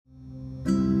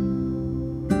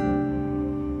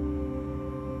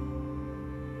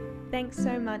Thanks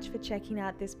so much for checking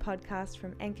out this podcast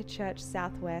from Anchor Church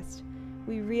Southwest.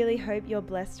 We really hope you're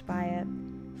blessed by it.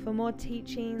 For more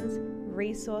teachings,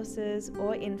 resources,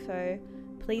 or info,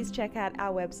 please check out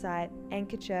our website,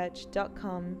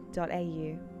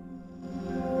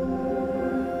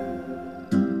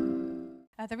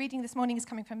 anchorchurch.com.au. The reading this morning is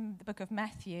coming from the book of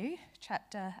Matthew,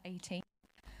 chapter 18,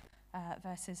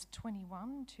 verses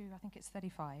 21 to, I think it's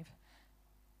 35.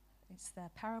 It's the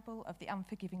parable of the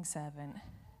unforgiving servant.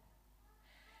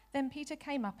 Then Peter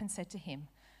came up and said to him,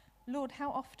 "Lord, how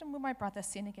often will my brother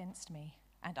sin against me,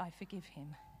 and I forgive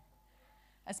him?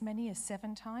 As many as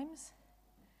 7 times?"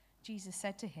 Jesus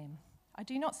said to him, "I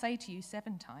do not say to you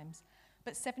 7 times,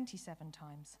 but 77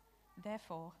 times.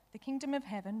 Therefore, the kingdom of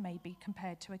heaven may be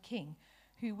compared to a king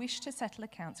who wished to settle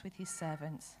accounts with his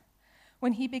servants.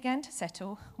 When he began to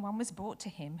settle, one was brought to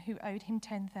him who owed him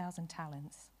 10,000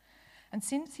 talents. And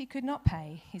since he could not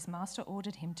pay, his master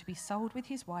ordered him to be sold with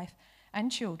his wife and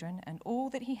children and all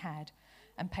that he had,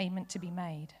 and payment to be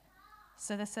made.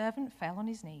 So the servant fell on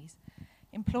his knees,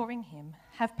 imploring him,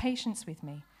 'Have patience with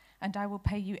me, and I will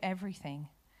pay you everything.'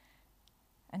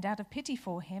 And out of pity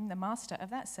for him, the master of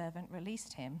that servant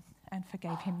released him and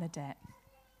forgave him the debt.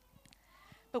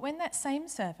 But when that same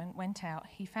servant went out,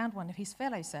 he found one of his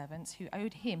fellow servants who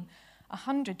owed him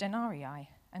 100 denarii,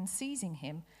 and seizing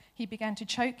him, he began to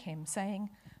choke him, saying,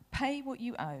 'Pay what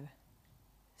you owe.'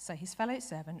 So his fellow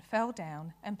servant fell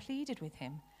down and pleaded with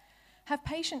him, 'Have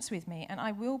patience with me, and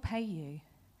I will pay you.'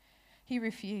 He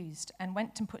refused and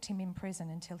went and put him in prison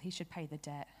until he should pay the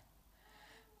debt.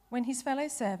 When his fellow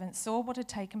servants saw what had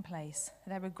taken place,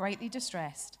 they were greatly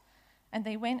distressed, and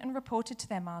they went and reported to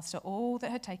their master all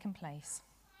that had taken place.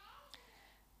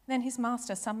 Then his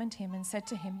master summoned him and said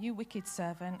to him, 'You wicked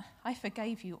servant, I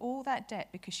forgave you all that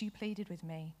debt because you pleaded with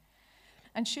me.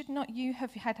 And should not you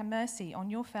have had mercy on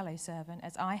your fellow servant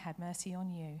as I had mercy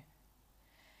on you?'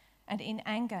 And in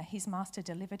anger his master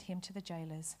delivered him to the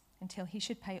jailers until he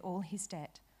should pay all his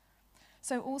debt.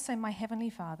 So also my heavenly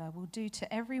Father will do to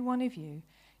every one of you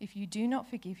if you do not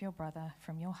forgive your brother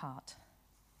from your heart."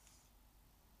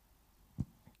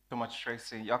 So much,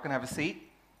 Tracy. Y'all can have a seat.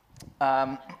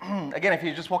 Again, if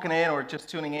you're just walking in or just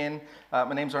tuning in,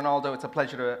 my name's Arnaldo. It's a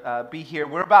pleasure to be here.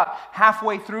 We're about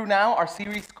halfway through now, our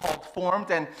series called Formed,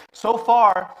 and so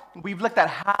far we've looked at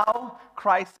how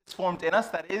Christ is formed in us.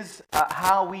 That is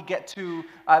how we get to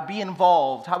be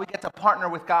involved, how we get to partner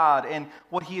with God in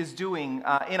what He is doing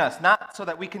in us. Not so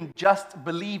that we can just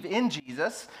believe in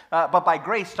Jesus, but by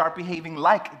grace start behaving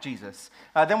like Jesus.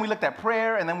 Then we looked at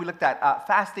prayer, and then we looked at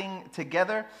fasting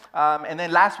together. And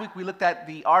then last week we looked at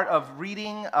the art of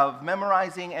reading, of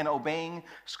memorizing, and obeying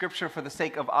Scripture for the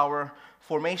sake of our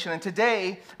formation. And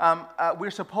today,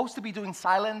 we're supposed to be doing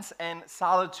silence and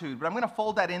solitude, but I'm going to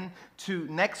fold that into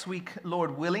next week,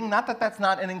 Lord willing. Not that that's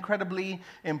not an incredibly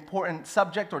important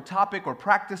subject or topic or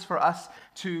practice for us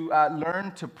to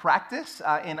learn to practice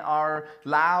in our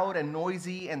loud and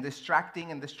noisy and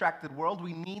distracting and distracted world.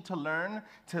 We need to learn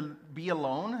to be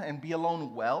alone and be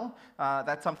alone well.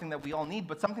 That's something that we all need,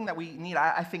 but something that we need,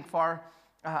 I think, far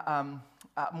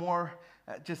more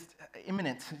just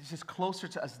imminent, just closer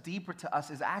to us, deeper to us,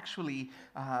 is actually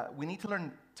we need to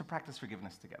learn to practice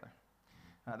forgiveness together.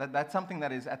 That's something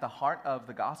that is at the heart of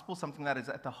the gospel, something that is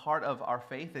at the heart of our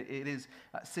faith. It is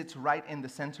sits right in the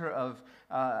center of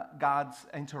God's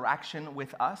interaction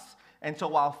with us. And so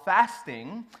while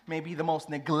fasting may be the most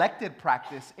neglected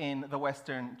practice in the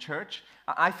Western church,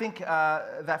 I think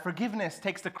that forgiveness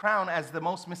takes the crown as the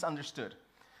most misunderstood.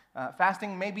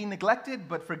 Fasting may be neglected,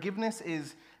 but forgiveness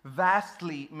is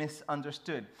vastly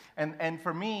misunderstood. And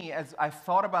for me, as I've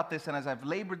thought about this and as I've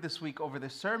labored this week over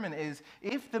this sermon, is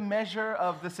if the measure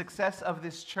of the success of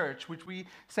this church, which we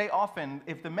say often,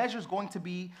 if the measure is going to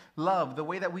be love, the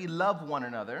way that we love one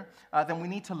another, then we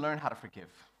need to learn how to forgive.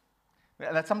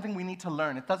 That's something we need to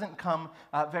learn. It doesn't come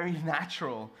very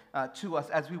natural to us,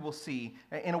 as we will see.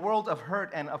 In a world of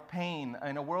hurt and of pain,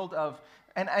 in a world of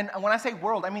and when I say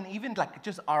world, I mean even like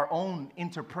just our own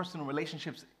interpersonal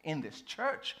relationships in this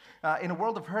church. In a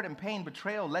world of hurt and pain,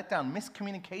 betrayal, letdown,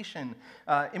 miscommunication,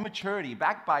 immaturity,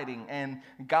 backbiting, and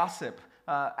gossip,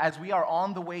 as we are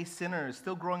on the way sinners,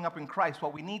 still growing up in Christ,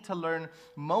 what we need to learn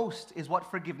most is what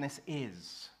forgiveness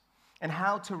is and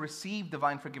how to receive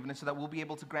divine forgiveness so that we'll be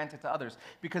able to grant it to others.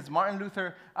 Because Martin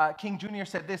Luther King Jr.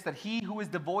 said this, that he who is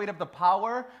devoid of the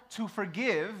power to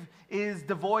forgive is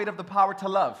devoid of the power to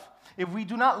love. If we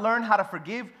do not learn how to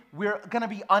forgive, we're going to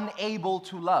be unable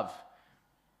to love.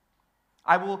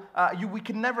 We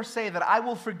can never say that I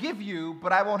will forgive you,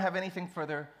 but I won't have anything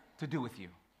further to do with you.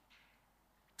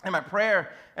 And my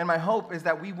prayer and my hope is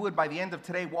that we would, by the end of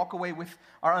today, walk away with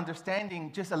our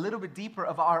understanding just a little bit deeper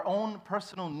of our own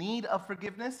personal need of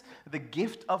forgiveness, the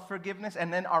gift of forgiveness,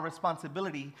 and then our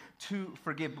responsibility to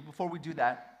forgive. But before we do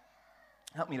that,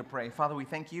 help me to pray. Father, we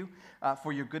thank you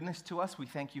for your goodness to us. We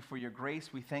thank you for your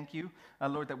grace. We thank you,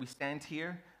 Lord, that we stand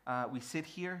here, we sit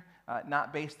here,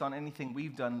 not based on anything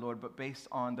we've done, Lord, but based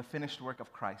on the finished work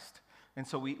of Christ. And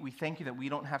so we thank you that we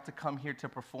don't have to come here to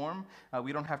perform.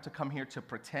 We don't have to come here to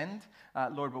pretend,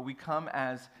 Lord, but we come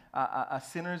as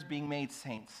sinners being made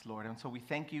saints, Lord. And so we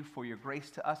thank you for your grace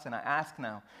to us. And I ask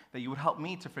now that you would help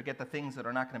me to forget the things that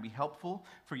are not going to be helpful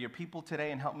for your people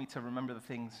today and help me to remember the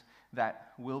things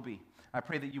that will be. I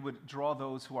pray that you would draw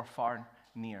those who are far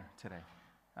near today.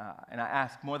 And I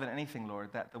ask more than anything,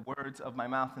 Lord, that the words of my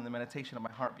mouth and the meditation of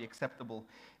my heart be acceptable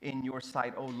in your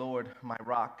sight, O Lord, my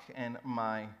rock and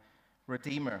my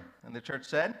Redeemer. And the church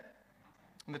said?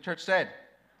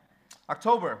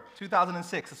 October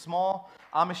 2006, a small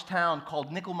Amish town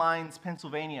called Nickel Mines,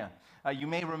 Pennsylvania. You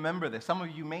may remember this. Some of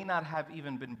you may not have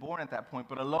even been born at that point,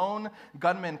 but a lone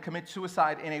gunman commits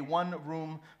suicide in a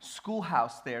one-room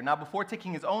schoolhouse there. Now, before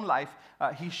taking his own life,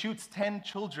 he shoots 10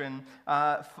 children,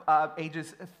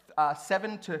 ages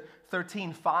 7 to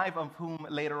 13, 5 of whom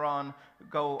later on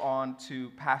go on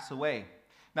to pass away.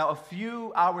 Now, a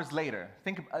few hours later,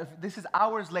 this is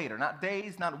hours later, not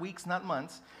days, not weeks, not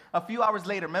months. A few hours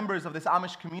later, members of this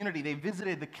Amish community, they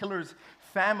visited the killer's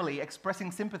family, expressing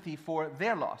sympathy for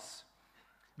their loss.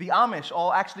 The Amish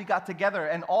all actually got together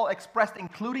and all expressed,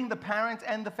 including the parents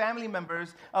and the family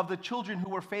members of the children who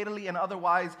were fatally and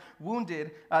otherwise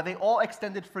wounded, they all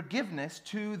extended forgiveness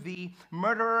to the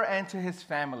murderer and to his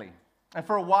family. And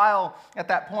for a while at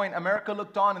that point, America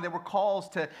looked on and there were calls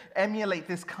to emulate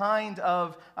this kind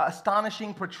of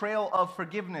astonishing portrayal of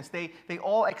forgiveness. They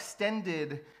all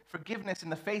extended forgiveness in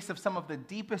the face of some of the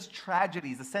deepest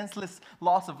tragedies, the senseless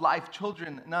loss of life,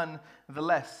 children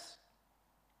nonetheless.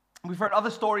 We've heard other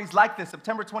stories like this.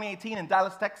 September 2018 in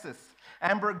Dallas, Texas.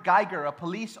 Amber Geiger, a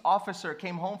police officer,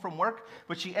 came home from work,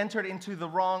 but she entered into the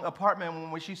wrong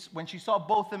apartment. When she saw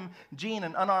Botham Jean,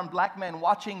 an unarmed black man,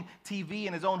 watching TV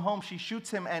in his own home, she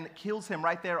shoots him and kills him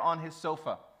right there on his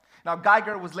sofa. Now,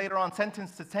 Geiger was later on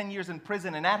sentenced to 10 years in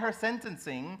prison, and at her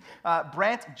sentencing,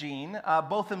 Brant Jean,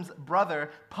 Botham's brother,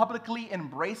 publicly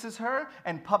embraces her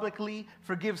and publicly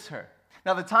forgives her.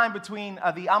 Now, the time between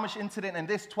the Amish incident and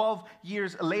this, 12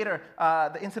 years later,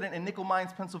 the incident in Nickel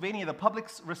Mines, Pennsylvania, the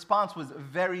public's response was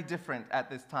very different at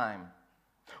this time.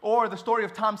 Or the story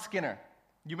of Tom Skinner.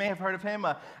 You may have heard of him,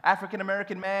 an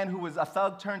African-American man who was a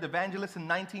thug turned evangelist in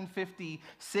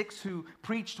 1956, who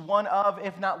preached one of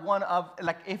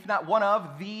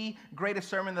the greatest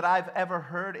sermon that I've ever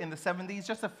heard in the 70s.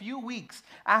 Just a few weeks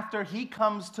after he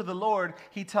comes to the Lord,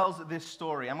 he tells this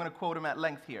story. I'm going to quote him at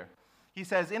length here. He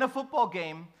says, "In a football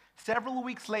game, several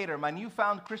weeks later, my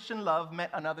newfound Christian love met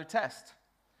another test.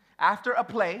 After a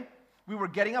play, we were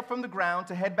getting up from the ground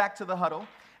to head back to the huddle,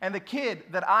 and the kid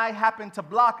that I happened to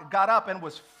block got up and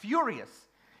was furious.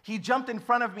 He jumped in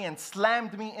front of me and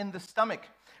slammed me in the stomach.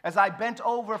 As I bent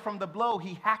over from the blow,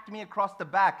 he hacked me across the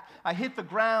back. I hit the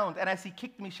ground, and as he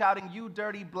kicked me, shouting, 'You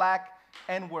dirty black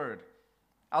N-word.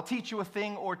 I'll teach you a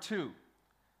thing or two.'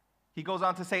 He goes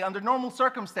on to say, under normal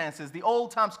circumstances, the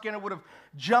old Tom Skinner would have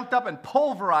jumped up and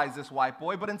pulverized this white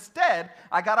boy, but instead,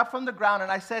 I got up from the ground and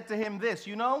I said to him this,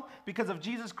 'You know, because of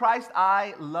Jesus Christ,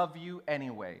 I love you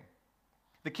anyway.'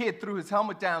 The kid threw his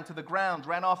helmet down to the ground,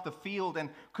 ran off the field, and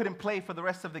couldn't play for the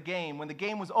rest of the game. When the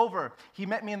game was over, he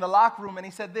met me in the locker room and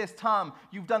he said this, 'Tom,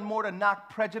 you've done more to knock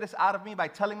prejudice out of me by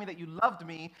telling me that you loved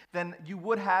me than you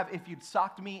would have if you'd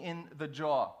socked me in the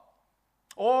jaw.'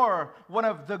 Or one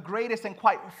of the greatest and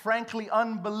quite frankly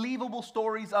unbelievable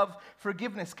stories of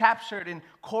forgiveness captured in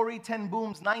Corrie ten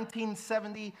Boom's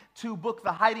 1972 book,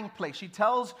 The Hiding Place. She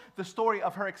tells the story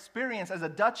of her experience as a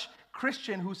Dutch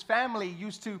Christian whose family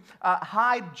used to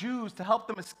hide Jews to help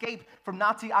them escape from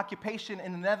Nazi occupation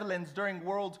in the Netherlands during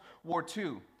World War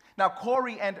II. Now,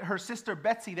 Corrie and her sister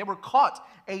Betsy, they were caught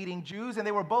aiding Jews, and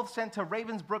they were both sent to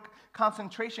Ravensbrück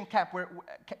concentration camp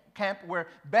where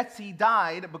Betsy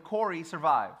died, but Corrie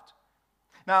survived.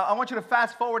 Now, I want you to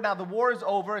fast forward now. The war is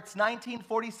over. It's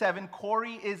 1947.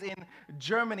 Corrie is in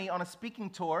Germany on a speaking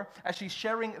tour as she's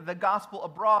sharing the gospel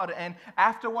abroad. And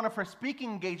after one of her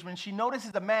speaking engagements, she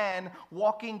notices a man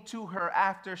walking to her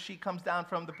after she comes down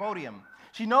from the podium.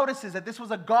 She notices that this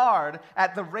was a guard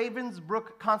at the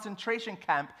Ravensbrück concentration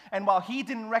camp, and while he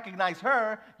didn't recognize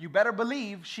her, you better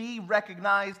believe she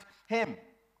recognized him.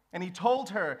 And he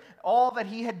told her all that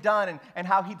he had done and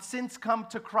how he'd since come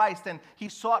to Christ, and he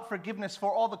sought forgiveness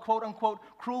for all the quote-unquote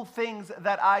cruel things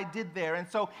that I did there. And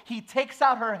so he takes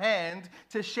out her hand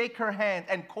to shake her hand,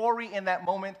 and Corey in that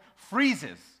moment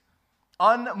freezes,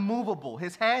 unmovable.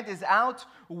 His hand is out,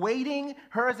 waiting,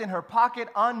 hers in her pocket,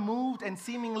 unmoved and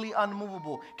seemingly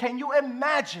unmovable. Can you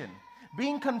imagine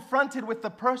being confronted with the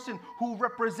person who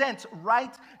represents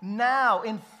right now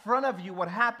in front of you what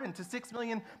happened to 6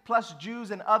 million plus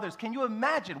Jews and others? Can you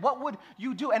imagine? What would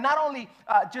you do? And not only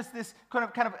just this kind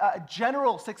of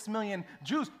general 6 million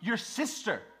Jews, your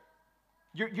sister,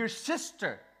 your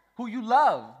sister who you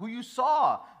love, who you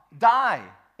saw die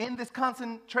in this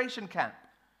concentration camp.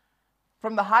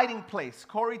 From the hiding place,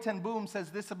 Corrie ten Boom says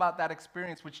this about that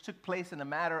experience, which took place in a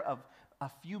matter of a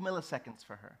few milliseconds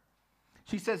for her.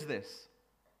 She says this,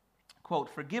 quote,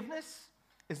 "Forgiveness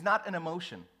is not an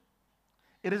emotion.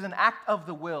 It is an act of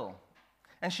the will."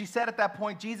 And she said at that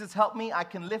point, "Jesus, help me. I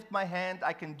can lift my hand.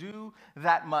 I can do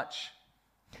that much."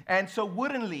 And so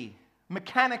woodenly,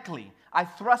 mechanically, I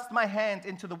thrust my hand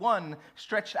into the one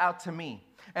stretched out to me.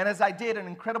 And as I did, an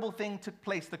incredible thing took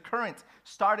place. The current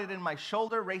started in my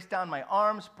shoulder, raced down my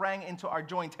arm, sprang into our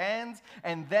joined hands,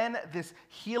 and then this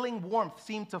healing warmth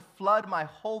seemed to flood my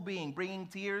whole being, bringing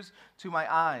tears to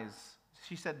my eyes.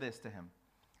 She said this to him,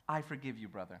 "I forgive you,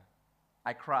 brother."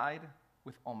 I cried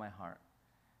with all my heart.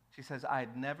 She says, "I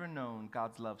had never known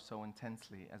God's love so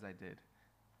intensely as I did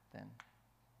then."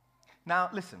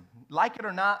 Now, listen, like it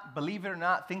or not, believe it or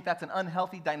not, think that's an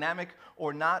unhealthy dynamic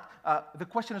or not, the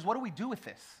question is, what do we do with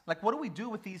this? Like, what do we do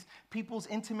with these people's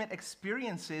intimate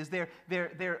experiences, their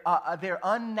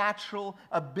unnatural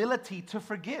ability to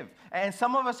forgive? And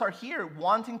some of us are here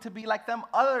wanting to be like them.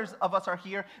 Others of us are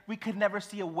here, we could never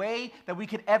see a way that we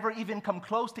could ever even come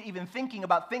close to even thinking of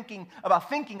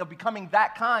becoming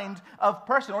that kind of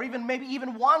person, or even maybe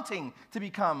even wanting to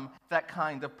become that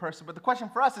kind of person. But the question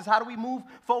for us is, how do we move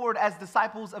forward as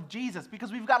disciples of Jesus?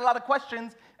 Because we've got a lot of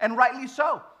questions, and rightly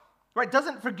so. Right?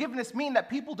 Doesn't forgiveness mean that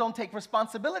people don't take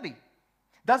responsibility?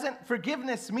 Doesn't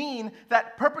forgiveness mean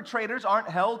that perpetrators aren't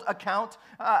held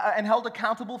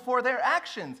accountable for their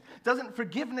actions? Doesn't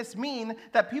forgiveness mean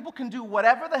that people can do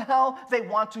whatever the hell they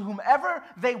want to whomever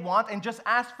they want and just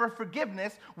ask for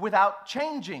forgiveness without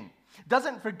changing?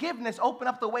 Doesn't forgiveness open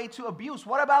up the way to abuse?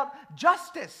 What about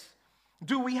justice?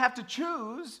 Do we have to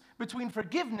choose between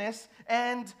forgiveness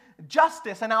and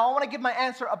justice? And now I want to give my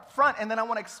answer up front, and then I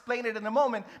want to explain it in a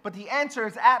moment. But the answer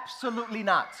is absolutely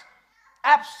not.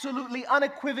 Absolutely,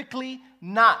 unequivocally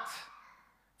not.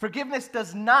 Forgiveness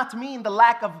does not mean the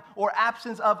lack of or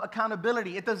absence of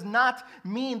accountability. It does not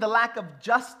mean the lack of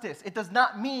justice. It does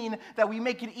not mean that we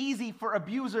make it easy for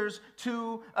abusers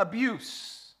to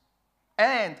abuse.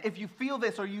 And if you feel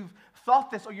this, or you've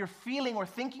thought this, or you're feeling or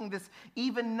thinking this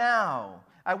even now,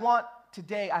 I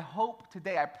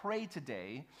pray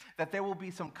today that there will be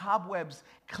some cobwebs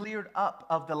cleared up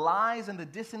of the lies and the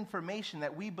disinformation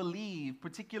that we believe,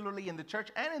 particularly in the church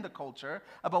and in the culture,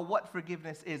 about what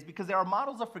forgiveness is. Because there are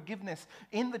models of forgiveness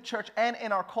in the church and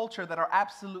in our culture that are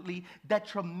absolutely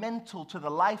detrimental to the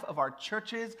life of our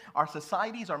churches, our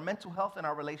societies, our mental health, and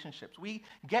our relationships. We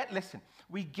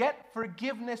get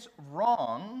forgiveness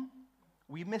wrong.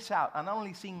 We miss out on not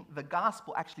only seeing the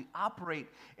gospel actually operate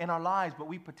in our lives, but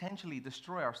we potentially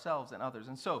destroy ourselves and others.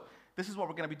 And so this is what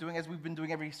we're going to be doing, as we've been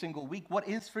doing every single week. What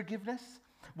is forgiveness?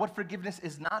 What forgiveness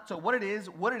is not? So what it is,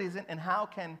 what it isn't, and how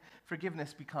can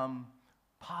forgiveness become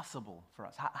possible for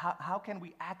us? How can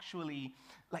we actually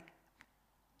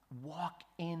walk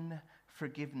in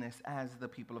forgiveness as the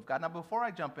people of God? Now, before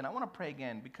I jump in, I want to pray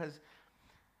again, because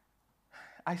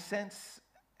I sense,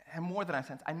 and more than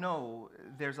I know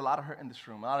there's a lot of hurt in this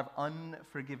room, a lot of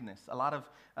unforgiveness, a lot of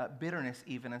bitterness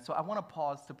even. And so I want to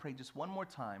pause to pray just one more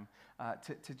time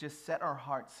to just set our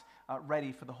hearts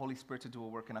ready for the Holy Spirit to do a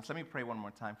work in us. Let me pray one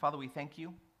more time. Father, we thank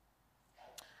you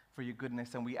for your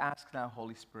goodness, and we ask now,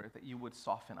 Holy Spirit, that you would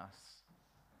soften us,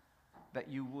 that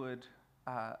you would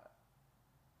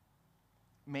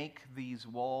make these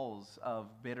walls of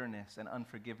bitterness and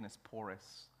unforgiveness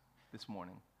porous this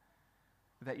morning,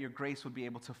 that your grace would be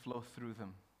able to flow through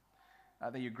them,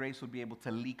 that your grace would be able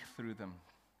to leak through them,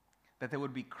 that there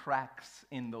would be cracks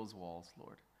in those walls,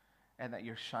 Lord, and that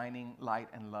your shining light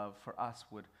and love for us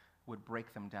would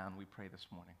break them down, we pray this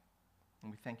morning.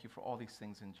 And we thank you for all these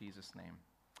things in Jesus' name.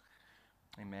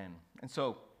 Amen. And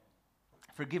so,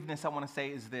 forgiveness, I want to say,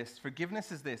 is this.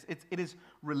 Forgiveness is this. It is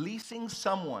releasing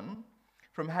someone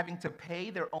from having to pay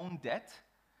their own debt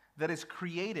that is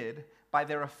created by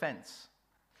their offense.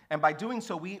 And by doing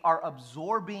so, we are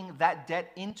absorbing that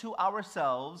debt into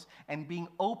ourselves and being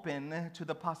open to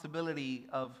the possibility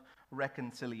of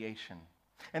reconciliation.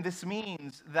 And this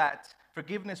means that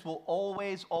forgiveness will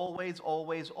always, always,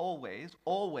 always, always,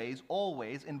 always,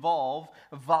 always involve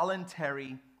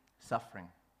voluntary suffering.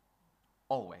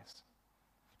 Always.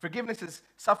 Forgiveness is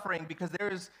suffering because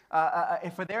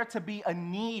for there to be a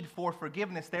need for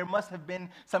forgiveness, there must have been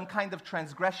some kind of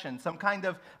transgression, some kind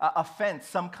of offense,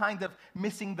 some kind of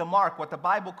missing the mark, what the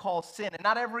Bible calls sin. And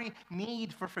not every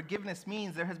need for forgiveness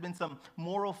means there has been some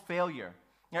moral failure.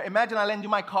 Imagine I lend you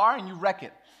my car and you wreck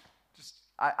it.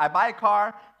 I buy a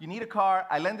car, you need a car,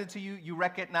 I lend it to you, you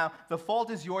wreck it. Now, the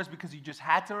fault is yours because you just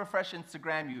had to refresh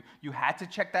Instagram, you had to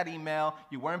check that email,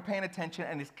 you weren't paying attention,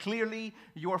 and it's clearly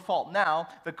your fault. Now,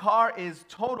 the car is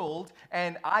totaled,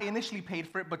 and I initially paid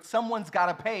for it, but someone's got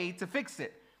to pay to fix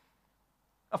it.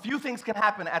 A few things can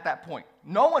happen at that point.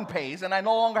 No one pays, and I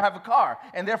no longer have a car,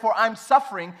 and therefore I'm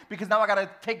suffering because now I got to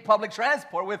take public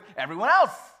transport with everyone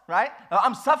else, right?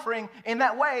 I'm suffering in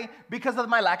that way because of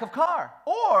my lack of car.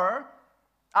 Or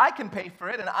I can pay for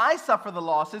it and I suffer the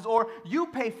losses, or you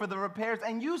pay for the repairs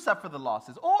and you suffer the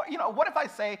losses. Or, what if I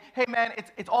say, hey man,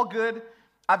 it's all good,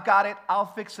 I've got it, I'll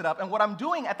fix it up. And what I'm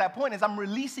doing at that point is I'm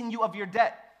releasing you of your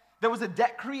debt. There was a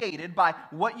debt created by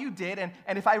what you did,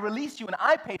 and if I release you and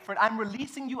I paid for it, I'm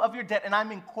releasing you of your debt and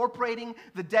I'm incorporating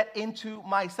the debt into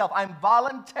myself. I'm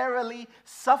voluntarily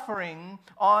suffering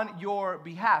on your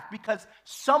behalf because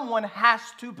someone has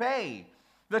to pay.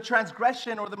 The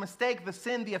transgression or the mistake, the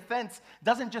sin, the offense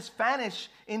doesn't just vanish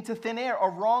into thin air. A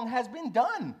wrong has been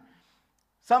done.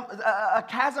 A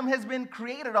chasm has been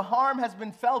created. A harm has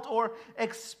been felt or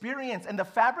experienced. And the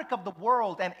fabric of the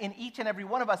world and in each and every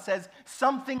one of us says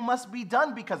something must be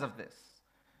done because of this.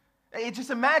 Just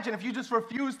imagine if you just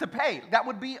refuse to pay. That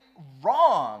would be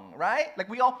wrong, right? Like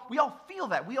we all feel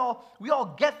that. We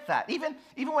all get that. Even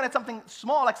when it's something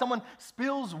small, like someone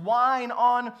spills wine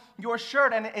on your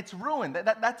shirt and it's ruined.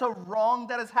 That's a wrong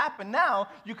that has happened. Now,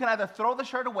 you can either throw the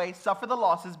shirt away, suffer the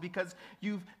losses because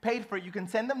you've paid for it. You can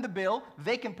send them the bill,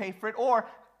 they can pay for it, or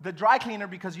the dry cleaner,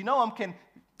 because you know them, can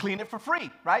clean it for free,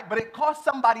 right? But it costs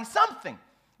somebody something.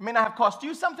 It may not have cost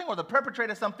you something or the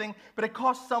perpetrator something, but it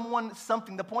costs someone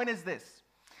something. The point is this,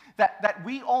 that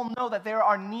we all know that there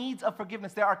are needs of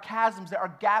forgiveness. There are chasms, there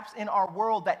are gaps in our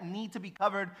world that need to be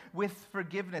covered with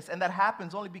forgiveness. And that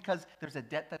happens only because there's a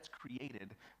debt that's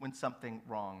created when something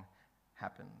wrong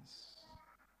happens.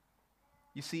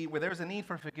 You see, where there's a need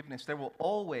for forgiveness, there will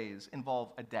always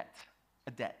involve a debt.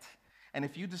 And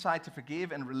if you decide to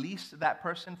forgive and release that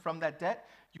person from that debt,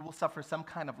 you will suffer some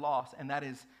kind of loss, and that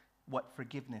is what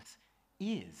forgiveness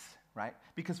is, right?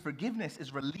 Because forgiveness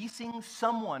is releasing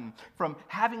someone from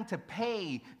having to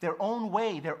pay their own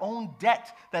way, their own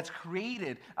debt that's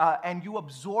created, and you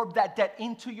absorb that debt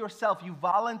into yourself. You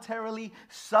voluntarily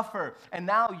suffer, and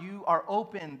now you are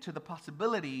open to the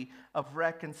possibility of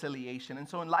reconciliation. And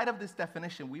so in light of this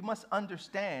definition, we must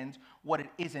understand what it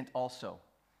isn't also.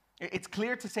 It's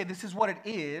clear to say this is what it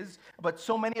is, but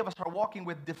so many of us are walking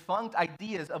with defunct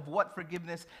ideas of what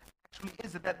forgiveness actually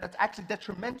is, that's actually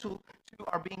detrimental to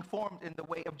our being formed in the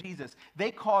way of Jesus.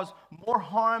 They cause more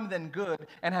harm than good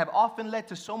and have often led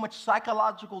to so much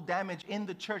psychological damage in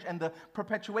the church and the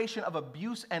perpetuation of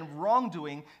abuse and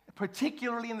wrongdoing,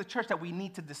 particularly in the church, that we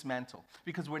need to dismantle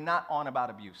because we're not on about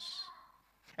abuse.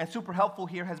 And super helpful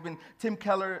here has been Tim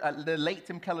Keller, the late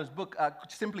Tim Keller's book,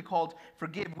 simply called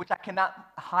Forgive, which I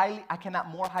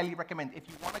cannot more highly recommend. If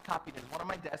you want a copy, there's one on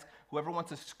my desk. Whoever wants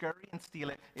to scurry and steal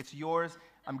it, it's yours.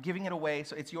 I'm giving it away,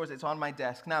 so it's yours. It's on my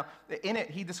desk. Now, in it,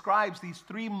 he describes these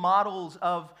three models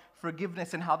of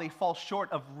forgiveness and how they fall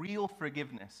short of real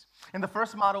forgiveness. And the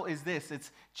first model is this. It's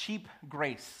cheap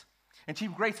grace. And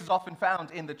cheap grace is often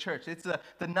found in the church. It's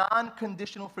the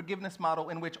non-conditional forgiveness model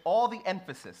in which all the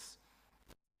emphasis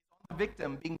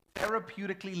victim being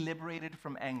therapeutically liberated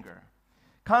from anger.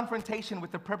 Confrontation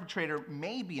with the perpetrator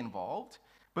may be involved,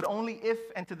 but only if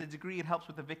and to the degree it helps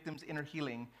with the victim's inner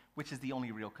healing, which is the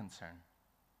only real concern.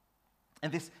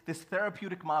 And this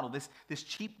therapeutic model, this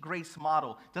cheap grace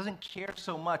model, doesn't care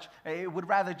so much. It would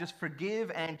rather just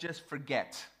forgive and just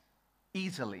forget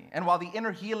easily. And while the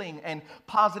inner healing and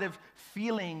positive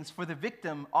feelings for the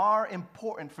victim are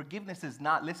important, forgiveness is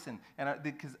not. Listen, and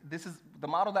because this is the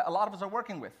model that a lot of us are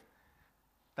working with.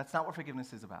 That's not what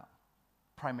forgiveness is about,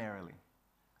 primarily.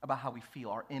 About how we feel,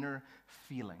 our inner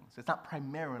feelings. It's not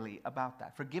primarily about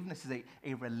that. Forgiveness is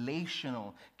a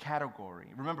relational category.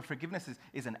 Remember, forgiveness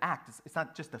is an act. It's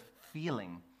not just a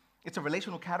feeling. It's a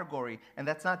relational category, and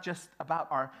that's not just about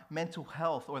our mental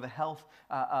health or the health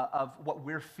of what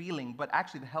we're feeling, but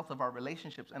actually the health of our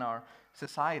relationships and our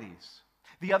societies.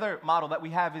 The other model that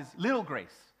we have is little grace,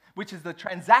 which is the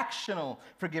transactional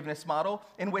forgiveness model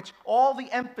in which all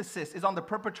the emphasis is on the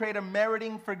perpetrator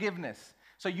meriting forgiveness.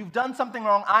 So you've done something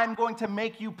wrong, I'm going to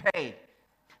make you pay.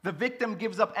 The victim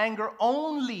gives up anger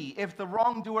only if the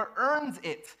wrongdoer earns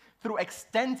it through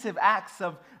extensive acts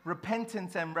of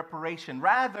repentance and reparation,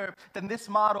 rather than this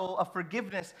model of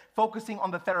forgiveness focusing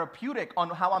on the therapeutic, on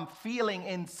how I'm feeling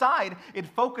inside. It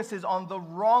focuses on the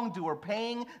wrongdoer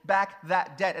paying back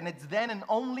that debt. And it's then and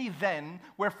only then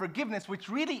where forgiveness, which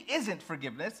really isn't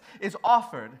forgiveness, is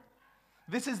offered.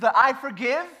 This is the I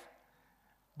forgive,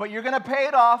 but you're going to pay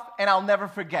it off and I'll never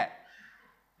forget.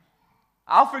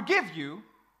 I'll forgive you,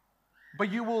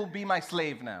 but you will be my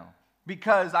slave now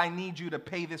because I need you to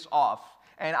pay this off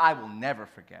and I will never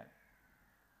forget.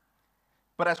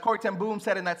 But as Corrie ten Boom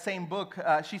said in that same book,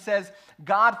 she says,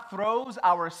 God throws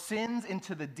our sins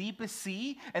into the deepest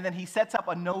sea and then he sets up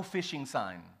a no fishing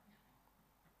sign.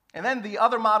 And then the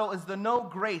other model is the no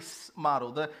grace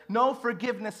model, the no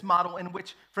forgiveness model, in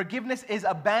which forgiveness is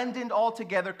abandoned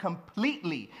altogether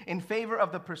completely in favor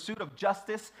of the pursuit of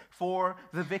justice for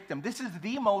the victim. This is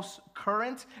the most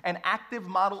current and active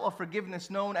model of forgiveness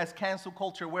known as cancel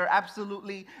culture, where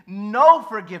absolutely no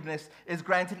forgiveness is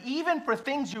granted, even for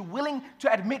things you're willing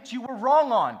to admit you were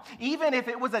wrong on. Even if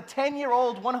it was a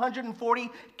 10-year-old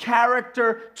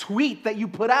 140-character tweet that you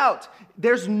put out,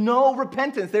 there's no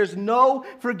repentance, there's no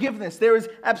forgiveness, there is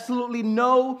absolutely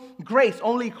no grace,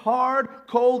 only hard,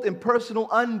 cold, impersonal,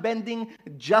 unbending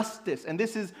justice. And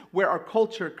this is where our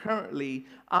culture currently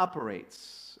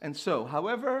operates. And so,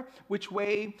 however, which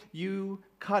way you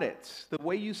cut it, the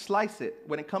way you slice it,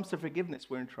 when it comes to forgiveness,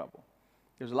 we're in trouble.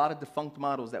 There's a lot of defunct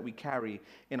models that we carry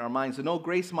in our minds. The no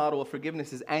grace model of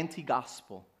forgiveness is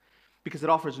anti-gospel, because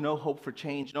it offers no hope for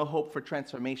change, no hope for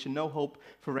transformation, no hope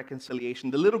for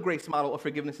reconciliation. The little grace model of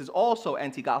forgiveness is also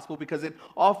anti-gospel because it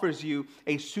offers you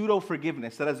a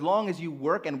pseudo-forgiveness that as long as you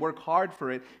work and work hard for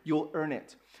it, you'll earn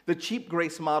it. The cheap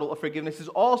grace model of forgiveness is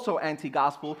also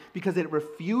anti-gospel because it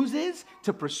refuses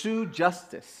to pursue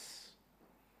justice.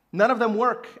 None of them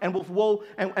work and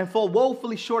fall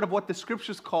woefully short of what the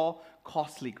scriptures call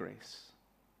costly grace.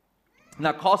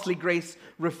 Now, costly grace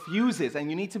refuses, and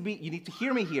you need to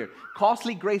hear me here.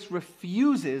 Costly grace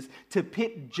refuses to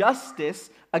pit justice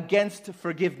against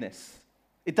forgiveness.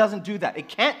 It doesn't do that. It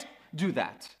can't do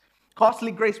that.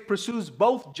 Costly grace pursues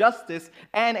both justice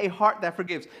and a heart that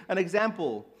forgives. An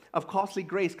example of costly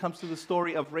grace comes to the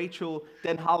story of Rachel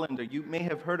Den Hollander. You may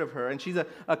have heard of her, and she's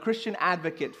a Christian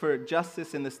advocate for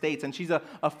justice in the States, and she's a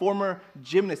former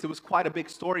gymnast. It was quite a big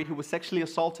story, who was sexually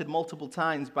assaulted multiple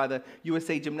times by the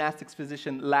USA gymnastics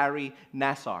physician Larry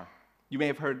Nassar. You may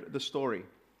have heard the story.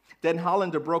 Den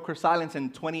Hollander broke her silence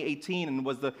in 2018 and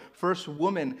was the first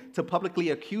woman to publicly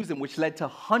accuse him, which led to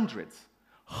hundreds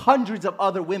of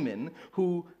other women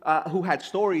who had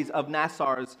stories of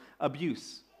Nassar's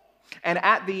abuse. And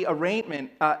at the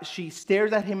arraignment, she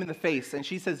stares at him in the face, and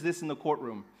she says this in the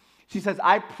courtroom. She says,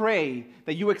 I pray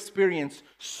that you experience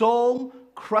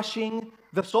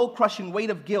the soul-crushing weight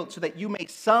of guilt so that you may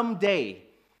someday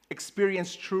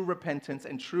experience true repentance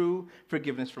and true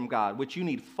forgiveness from God, which you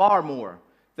need far more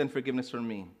than forgiveness from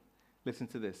me. Listen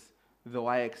to this. Though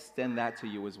I extend that to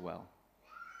you as well.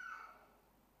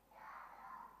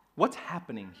 What's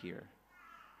happening here?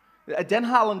 Den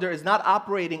Hollander is not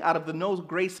operating out of the no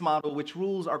grace model which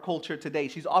rules our culture today.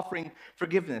 She's offering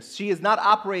forgiveness. She is not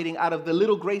operating out of the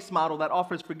little grace model that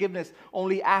offers forgiveness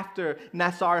only after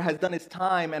Nassar has done his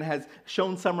time and has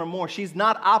shown some remorse. She's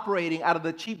not operating out of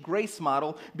the cheap grace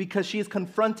model because she is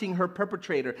confronting her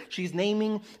perpetrator. She's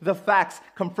naming the facts,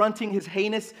 confronting his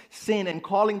heinous sin, and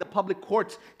calling the public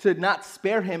courts to not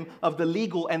spare him of the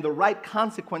legal and the right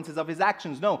consequences of his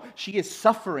actions. No, she is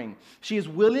suffering. She is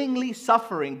willingly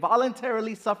suffering,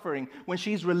 voluntarily suffering, when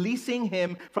she's releasing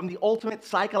him from the ultimate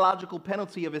psychological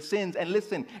penalty of his sins. And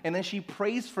listen, and then she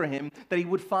prays for him that he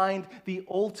would find the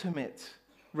ultimate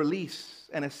release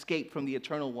and escape from the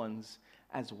eternal ones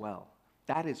as well.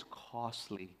 That is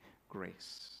costly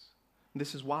grace. And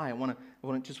this is why I want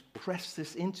to just press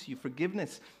this into you.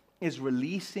 Forgiveness is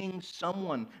releasing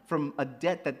someone from a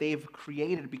debt that they've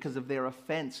created because of their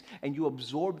offense, and you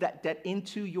absorb that debt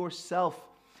into yourself,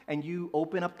 and you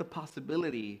open up the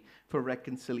possibility for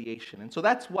reconciliation. And so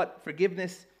that's what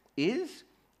forgiveness is,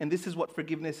 and this is what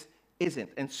forgiveness isn't.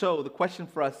 And so the question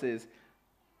for us is,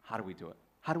 how do we do it?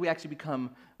 How do we actually become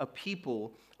a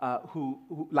people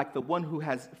who like the one who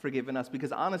has forgiven us?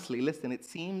 Because honestly, listen, it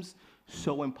seems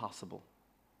so impossible,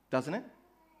 doesn't it?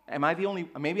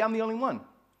 Maybe I'm the only one.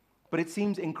 But it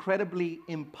seems incredibly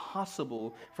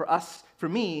impossible for us, for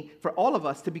me, for all of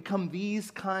us to become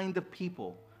these kind of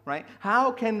people right?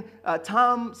 How can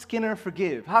Tom Skinner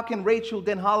forgive? How can Rachel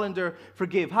Den Hollander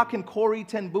forgive? How can Corey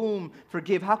Ten Boom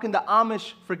forgive? How can the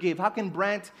Amish forgive? How can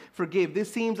Brant forgive?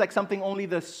 This seems like something only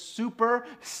the super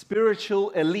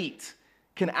spiritual elite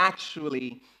can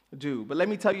actually do. But let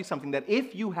me tell you something, that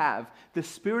if you have the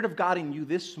Spirit of God in you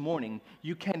this morning,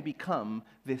 you can become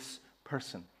this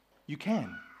person. You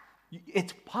can.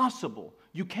 It's possible.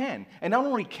 You can. And not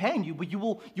only can you, but you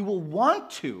will want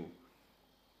to.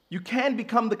 You can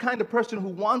become the kind of person who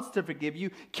wants to forgive.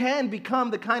 You can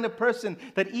become the kind of person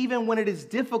that even when it is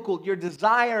difficult, your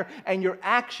desire and your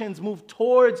actions move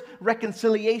towards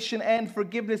reconciliation and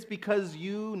forgiveness because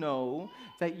you know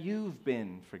that you've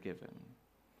been forgiven.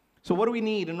 So what do we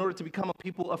need in order to become a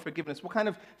people of forgiveness? What kind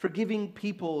of forgiving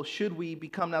people should we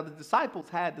become? Now, the disciples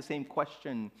had the same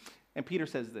question, and Peter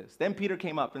says this. Then Peter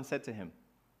came up and said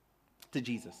to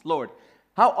Jesus, Lord,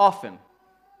 how often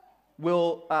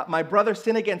will my brother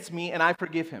sin against me and I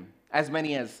forgive him? As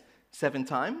many as 7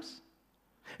 times?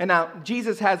 And now,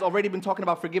 Jesus has already been talking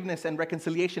about forgiveness and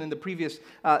reconciliation in the previous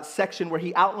section where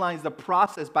he outlines the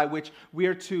process by which we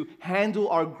are to handle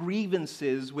our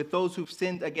grievances with those who've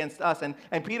sinned against us. And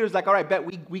Peter's like, all right, bet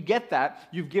we get that.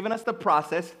 You've given us the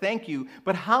process. Thank you.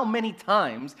 But how many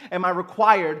times am I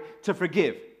required to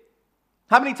forgive?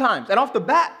 How many times? And off the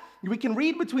bat, we can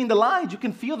read between the lines. You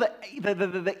can feel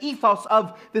the ethos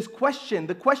of this question.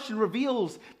 The question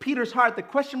reveals Peter's heart. The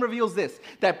question reveals this,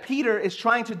 that Peter is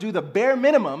trying to do the bare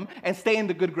minimum and stay in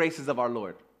the good graces of our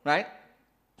Lord, right?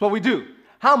 That's what we do.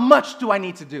 How much do I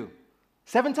need to do?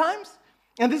 7 times?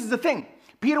 And this is the thing.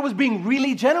 Peter was being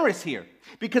really generous here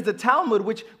because the Talmud,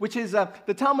 which is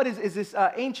the Talmud is this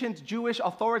ancient Jewish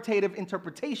authoritative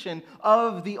interpretation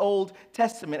of the Old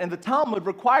Testament. And the Talmud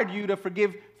required you to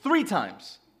forgive 3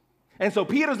 times. And so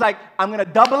Peter's like, I'm going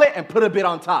to double it and put a bit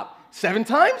on top. 7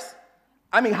 times?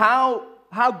 I mean, how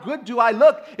good do I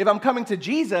look if I'm coming to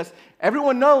Jesus?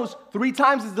 Everyone knows 3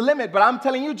 times is the limit, but I'm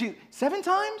telling you, 7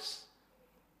 times?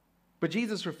 But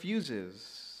Jesus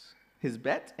refuses his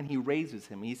bet and he raises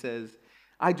him. He says,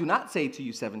 I do not say to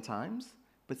you 7 times,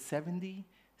 but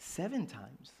 77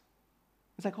 times.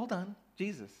 It's like, hold on,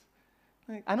 Jesus.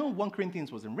 I know 1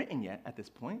 Corinthians wasn't written yet at this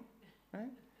point, right?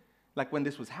 Like when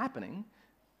this was happening.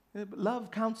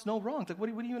 Love counts no wrongs. Like,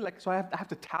 what do you like? So I have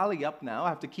to tally up now. I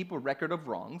have to keep a record of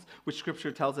wrongs, which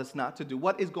Scripture tells us not to do.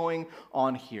 What is going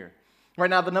on here? Right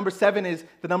now, the number 7 is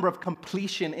the number of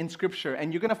completion in Scripture.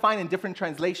 And you're going to find in different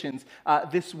translations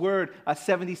this word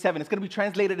 77. It's going to be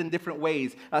translated in different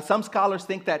ways. Some scholars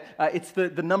think that it's the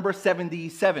number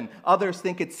 77. Others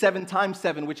think it's 7 times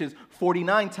 7, which is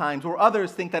 49 times. Or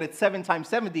others think that it's 7 times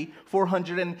 70,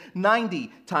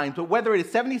 490 times. But whether it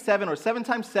is 77 or 7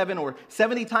 times 7 or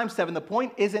 70 times 7, the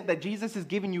point isn't that Jesus is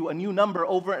giving you a new number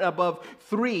over and above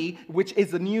 3, which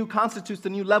constitutes the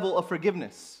new level of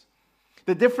forgiveness.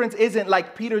 The difference isn't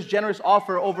like Peter's generous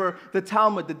offer over the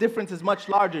Talmud. The difference is much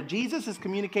larger. Jesus is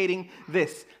communicating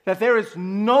this, that there is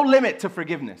no limit to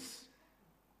forgiveness.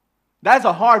 That's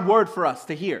a hard word for us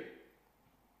to hear,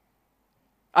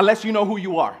 unless you know who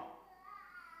you are.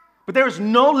 But there is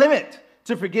no limit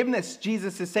to forgiveness,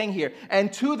 Jesus is saying here.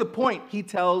 And to the point, he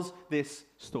tells this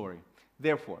story.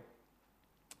 Therefore,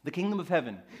 the kingdom of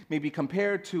heaven may be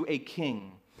compared to a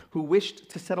king who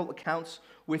wished to settle accounts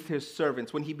with his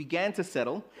servants. When he began to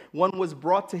settle, one was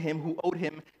brought to him who owed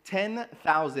him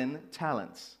 10,000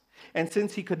 talents. And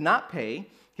since he could not pay,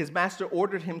 his master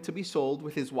ordered him to be sold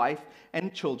with his wife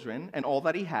and children and all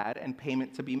that he had, and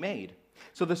payment to be made.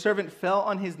 So the servant fell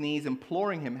on his knees,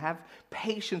 imploring him, have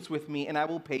patience with me, and I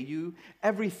will pay you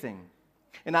everything.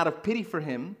 And out of pity for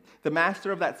him, the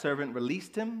master of that servant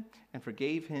released him and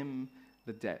forgave him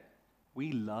the debt.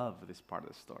 We love this part of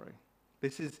the story.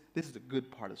 This is a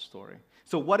good part of the story.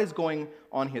 So what is going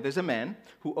on here? There's a man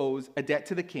who owes a debt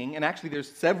to the king, and actually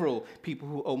there's several people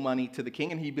who owe money to the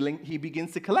king, and he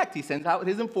begins to collect. He sends out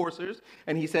his enforcers,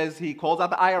 and he calls out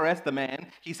the IRS, the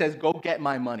man. He says, go get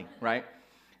my money, right?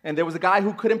 And there was a guy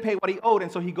who couldn't pay what he owed,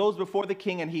 and so he goes before the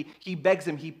king, and he begs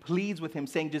him, he pleads with him,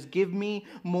 saying, just give me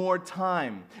more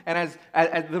time. And as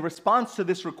the response to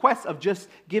this request of just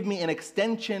give me an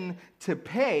extension to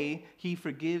pay, he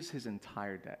forgives his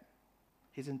entire debt.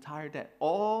 His entire debt.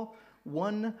 All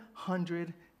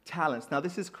 100 talents. Now,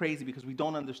 this is crazy because we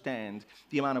don't understand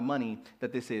the amount of money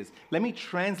that this is. Let me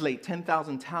translate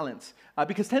 10,000 talents,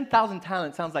 because 10,000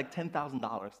 talents sounds like $10,000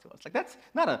 to us. Like, that's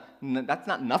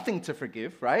not nothing to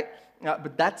forgive, right?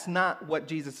 But that's not what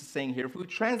Jesus is saying here. If we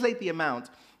translate the amount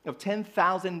of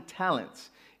 10,000 talents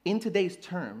in today's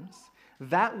terms,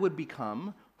 that would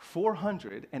become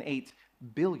 408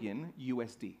 billion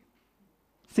USD.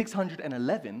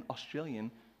 611 Australian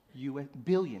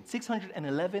billion.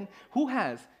 611. Who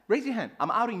has, raise your hand,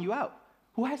 I'm outing you out.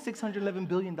 Who has $611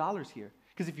 billion here?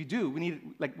 Because if you do, we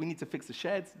need to fix the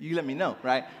sheds. You let me know,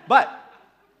 right? But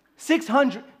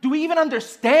 600, do we even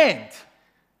understand?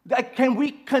 Can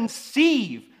we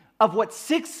conceive of what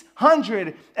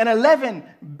 611,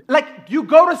 like you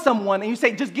go to someone and you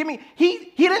say, just give me,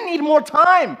 he didn't need more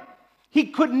time. He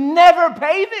could never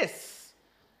pay this.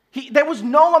 There was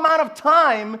no amount of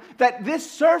time that this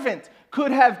servant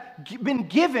could have been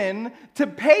given to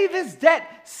pay this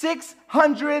debt,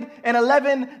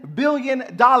 $611 billion.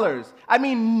 I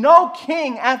mean, no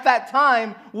king at that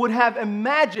time would have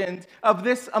imagined of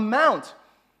this amount.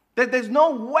 There's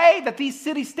no way that these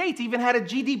city-states even had a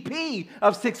GDP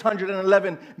of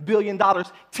 $611 billion.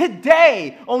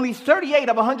 Today, only 38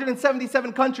 of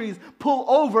 177 countries pull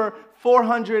over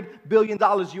 $400 billion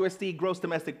USD gross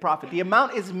domestic profit. The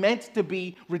amount is meant to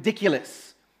be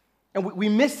ridiculous, and we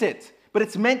miss it. But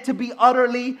it's meant to be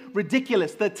utterly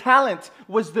ridiculous. The talent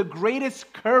was the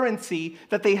greatest currency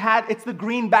that they had. It's the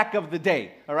greenback of the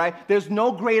day, all right? There's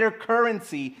no greater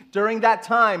currency during that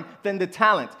time than the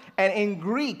talent. And in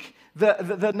Greek,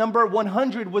 the number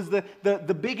 100 was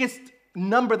the biggest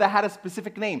number that had a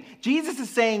specific name. Jesus is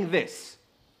saying this.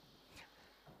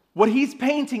 What he's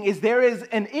painting is there is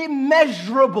an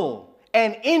immeasurable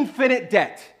and infinite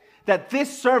debt that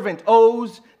this servant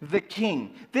owes the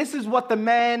king. This is what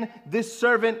this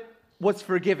servant was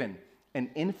forgiven. An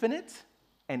infinite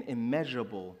and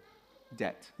immeasurable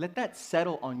debt. Let that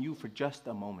settle on you for just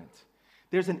a moment.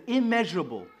 There's an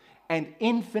immeasurable and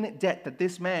infinite debt that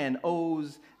this man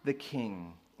owes the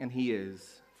king, and he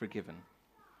is forgiven.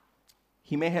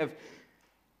 He may have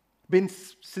been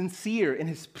sincere in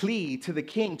his plea to the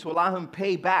king to allow him to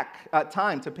pay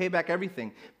back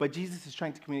everything, but Jesus is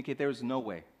trying to communicate there is no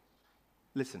way.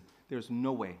 Listen, there's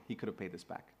no way he could have paid this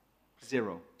back.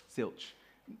 Zero, zilch.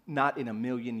 Not in a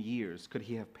million years could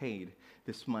he have paid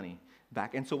this money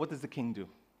back. And so what does the king do?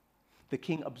 The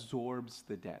king absorbs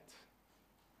the debt.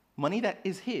 Money that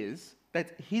is his,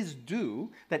 that's his due,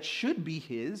 that should be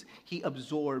his, he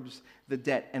absorbs the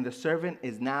debt. And the servant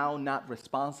is now not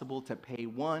responsible to pay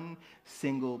one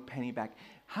single penny back.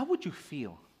 How would you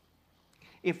feel?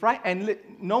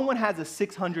 No one has a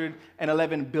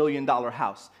 $611 billion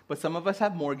house, but some of us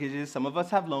have mortgages, some of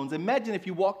us have loans. Imagine if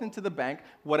you walked into the bank,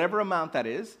 whatever amount that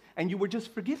is, and you were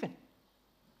just forgiven.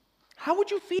 How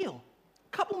would you feel? A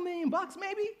couple $1 million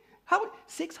maybe?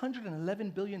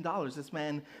 $611 billion this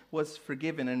man was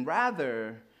forgiven, and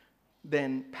rather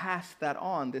than pass that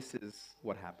on, this is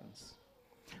what happens.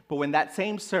 But when that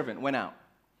same servant went out,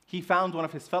 he found one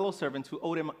of his fellow servants who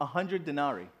owed him 100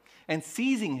 denarii. And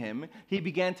seizing him, he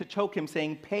began to choke him,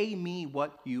 saying, "Pay me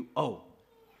what you owe."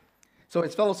 So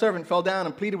his fellow servant fell down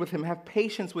and pleaded with him, "Have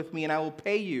patience with me, and I will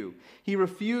pay you." He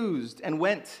refused and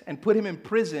went and put him in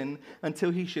prison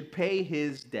until he should pay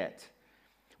his debt.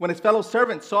 When his fellow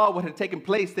servants saw what had taken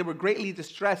place, they were greatly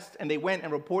distressed, and they went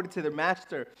and reported to their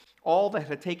master all that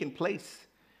had taken place.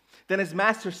 Then his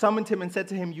master summoned him and said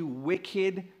to him, "You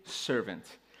wicked servant,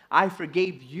 I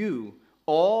forgave you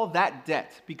all that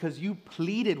debt because you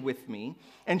pleaded with me,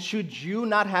 and should you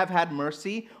not have had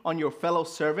mercy on your fellow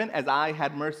servant as I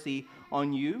had mercy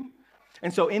on you?"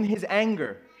 And so in his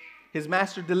anger, his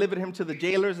master delivered him to the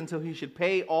jailers until he should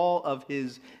pay all of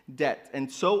his debt. And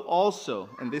so also,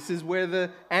 and this is where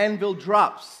the anvil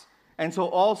drops, and so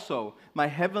also my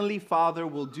heavenly Father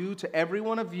will do to every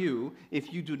one of you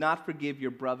if you do not forgive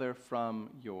your brother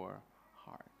from your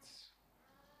hearts.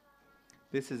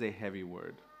 This is a heavy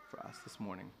word for us this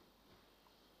morning.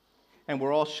 And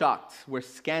we're all shocked, we're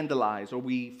scandalized, or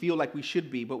we feel like we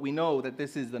should be, but we know that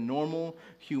this is the normal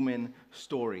human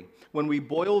story. When we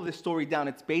boil this story down,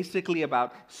 it's basically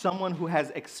about someone who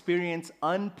has experienced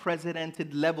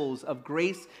unprecedented levels of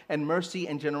grace and mercy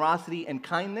and generosity and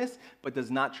kindness, but does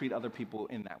not treat other people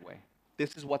in that way.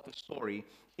 This is what the story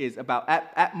is about.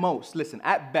 At most, listen,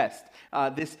 at best,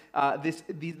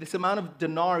 this amount of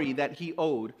denarii that he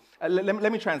owed.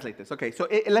 Let me translate this. Okay, so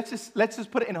let's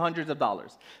just put it in hundreds of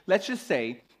dollars. Let's just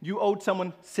say you owed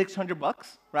someone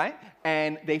 $600, right?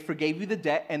 And they forgave you the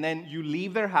debt, and then you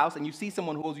leave their house and you see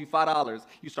someone who owes you $5.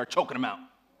 You start choking them out.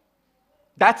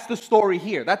 That's the story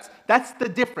here. That's the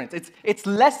difference. It's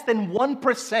less than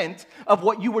 1% of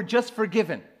what you were just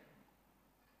forgiven.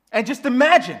 And just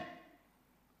imagine.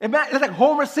 It's like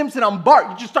Homer Simpson on Bart.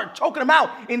 You just start choking them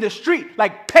out in the street.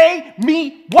 Like, pay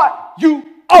me what you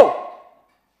owe.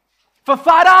 For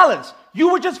 $5,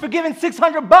 you were just forgiven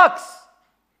 $600.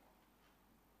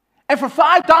 And for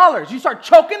 $5, you start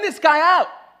choking this guy out.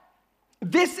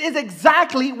 This is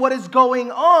exactly what is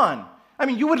going on. I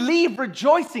mean, you would leave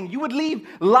rejoicing. You would leave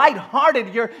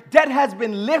lighthearted. Your debt has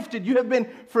been lifted. You have been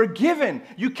forgiven.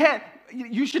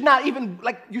 You should not even,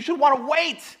 you should want to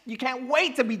wait. You can't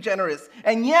wait to be generous.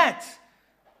 And yet,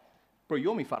 bro,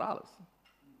 you owe me $5.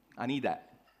 I need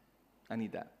that.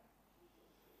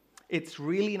 It's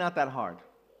really not that hard.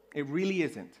 It really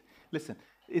isn't. Listen,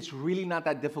 it's really not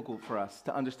that difficult for us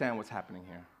to understand what's happening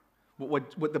here.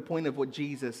 What the point of what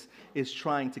Jesus is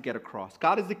trying to get across.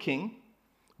 God is the king.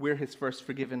 We're his first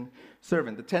forgiven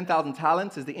servant. The 10,000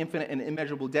 talents is the infinite and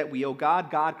immeasurable debt we owe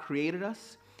God. God created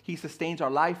us. He sustains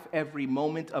our life every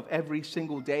moment of every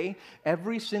single day.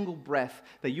 Every single breath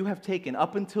that you have taken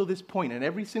up until this point, and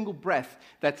every single breath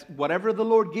that's whatever the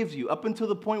Lord gives you up until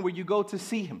the point where you go to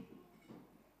see him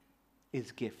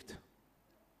is gift.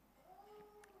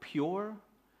 Pure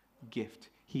gift.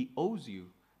 He owes you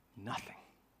nothing.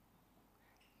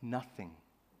 Nothing.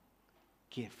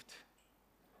 Gift.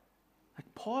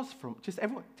 Pause from, just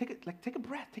everyone, take a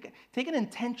breath. Take an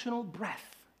intentional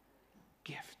breath.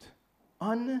 Gift.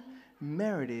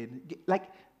 Unmerited,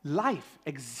 life,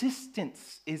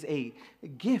 existence is a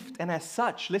gift. And as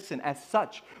such,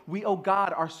 we owe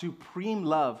God our supreme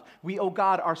love. We owe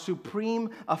God our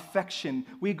supreme affection.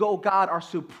 We owe God our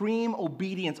supreme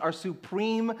obedience, our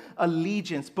supreme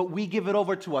allegiance. But we give it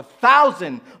over to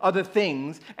 1,000 other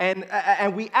things,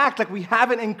 and we act like we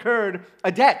haven't incurred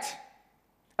a debt.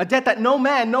 A debt that no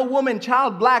man, no woman,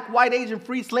 child, black, white, Asian,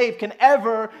 free, slave can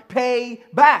ever pay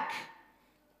back.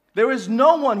 There is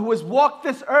no one who has walked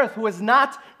this earth who has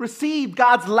not received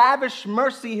God's lavish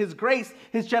mercy, his grace,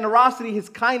 his generosity, his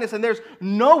kindness. And there's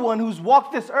no one who's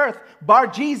walked this earth, bar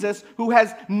Jesus, who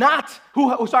has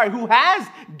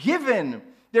given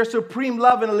their supreme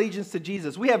love and allegiance to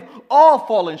Jesus. We have all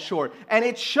fallen short, and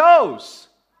it shows.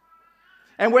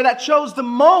 And where that shows the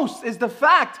most is the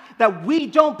fact that we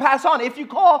don't pass on. If you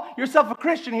call yourself a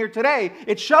Christian here today,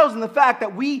 it shows in the fact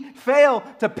that we fail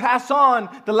to pass on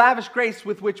the lavish grace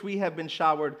with which we have been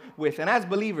showered with. And as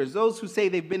believers, those who say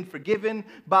they've been forgiven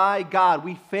by God,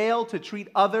 we fail to treat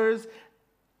others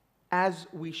as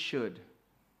we should,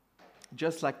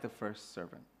 just like the first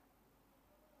servant.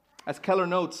 As Keller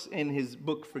notes in his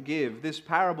book, Forgive, this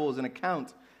parable is an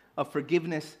account of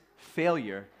forgiveness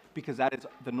failure, because that is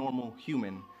the normal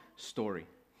human story.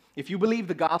 If you believe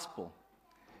the gospel,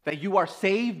 that you are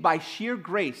saved by sheer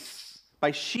grace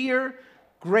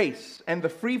and the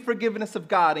free forgiveness of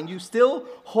God, and you still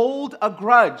hold a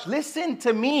grudge, listen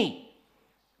to me.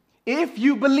 If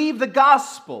you believe the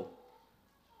gospel,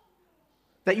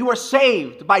 that you are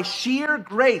saved by sheer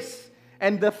grace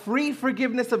and the free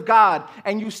forgiveness of God,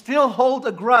 and you still hold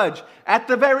a grudge, at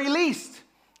the very least,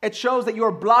 it shows that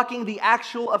you're blocking the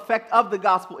actual effect of the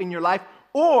gospel in your life,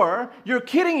 or you're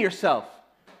kidding yourself.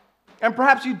 And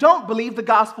perhaps you don't believe the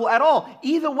gospel at all.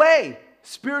 Either way,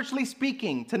 spiritually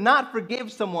speaking, to not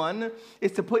forgive someone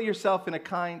is to put yourself in a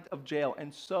kind of jail.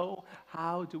 And so,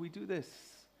 how do we do this?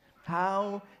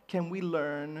 How can we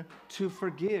learn to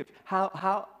forgive?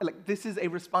 This is a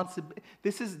responsibility.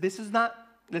 This is not,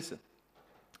 listen,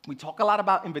 we talk a lot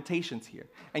about invitations here.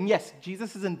 And yes,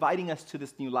 Jesus is inviting us to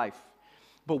this new life.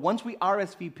 But once we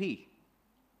RSVP,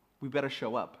 we better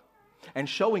show up. And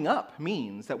showing up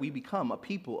means that we become a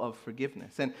people of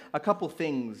forgiveness. And a couple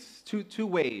things, two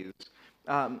ways.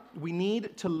 We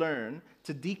need to learn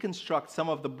to deconstruct some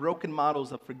of the broken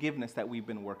models of forgiveness that we've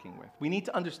been working with. We need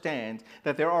to understand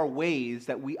that there are ways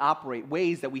that we operate,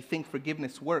 ways that we think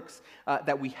forgiveness works,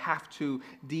 that we have to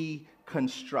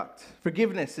deconstruct.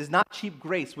 Forgiveness is not cheap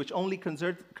grace, which only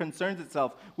concerns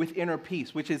itself with inner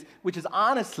peace, which is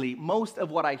honestly most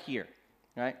of what I hear.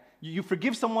 Right? You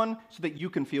forgive someone so that you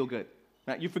can feel good.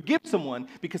 Right? You forgive someone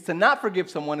because to not forgive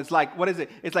someone is like, what is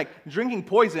it? It's like drinking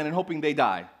poison and hoping they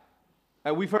die.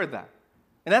 Right? We've heard that.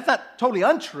 And that's not totally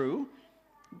untrue,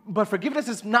 but forgiveness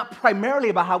is not primarily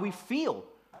about how we feel.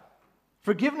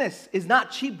 Forgiveness is not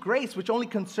cheap grace, which only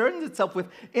concerns itself with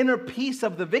inner peace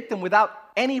of the victim without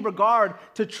any regard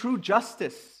to true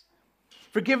justice.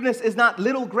 Forgiveness is not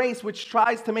little grace, which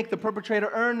tries to make the perpetrator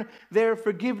earn their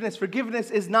forgiveness. Forgiveness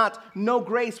is not no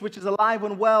grace, which is alive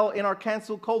and well in our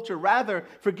cancel culture. Rather,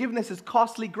 forgiveness is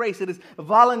costly grace. It is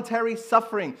voluntary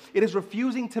suffering. It is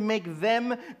refusing to make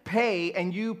them pay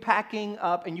and you picking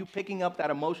up that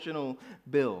emotional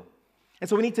bill. And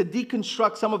so we need to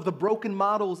deconstruct some of the broken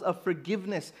models of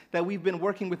forgiveness that we've been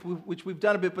working with, which we've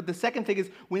done a bit. But the second thing is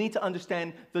we need to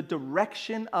understand the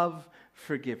direction of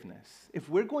forgiveness. If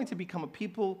we're going to become a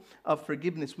people of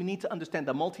forgiveness, we need to understand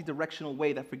the multi-directional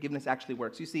way that forgiveness actually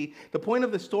works. You see, the point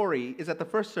of the story is that the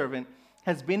first servant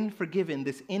has been forgiven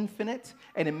this infinite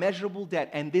and immeasurable debt,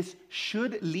 and this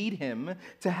should lead him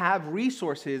to have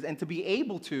resources and to be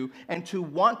able to and to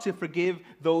want to forgive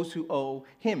those who owe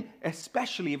him,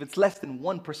 especially if it's less than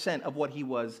 1% of what he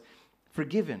was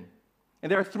forgiven.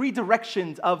 And there are 3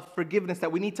 directions of forgiveness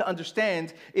that we need to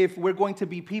understand if we're going to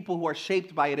be people who are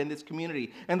shaped by it in this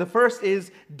community. And the first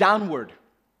is downward.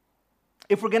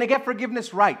 If we're going to get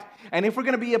forgiveness right, and if we're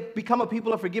going to become a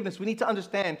people of forgiveness, we need to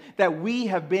understand that we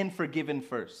have been forgiven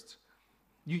first.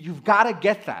 You've got to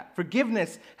get that.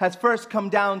 Forgiveness has first come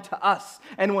down to us.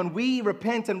 And when we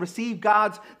repent and receive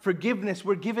God's forgiveness,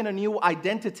 we're given a new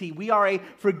identity. We are a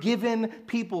forgiven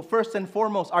people, first and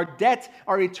foremost. Our debt,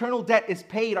 our eternal debt is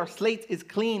paid. Our slate is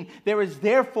clean. There is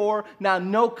therefore now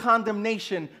no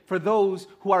condemnation for those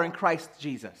who are in Christ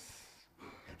Jesus.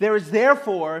 There is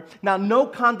therefore now no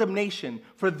condemnation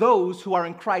for those who are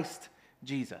in Christ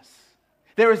Jesus.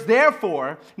 There is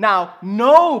therefore now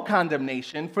no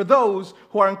condemnation for those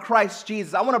who are in Christ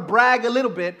Jesus. I want to brag a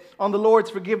little bit on the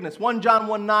Lord's forgiveness. 1 John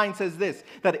 1:9 says this,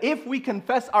 that if we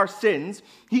confess our sins,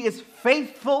 he is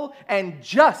faithful and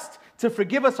just to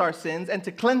forgive us our sins and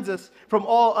to cleanse us from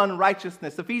all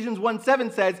unrighteousness. Ephesians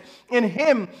 1:7 says, in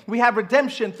him we have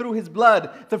redemption through his blood,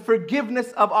 the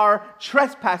forgiveness of our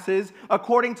trespasses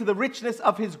according to the richness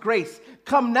of his grace.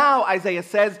 Come now, Isaiah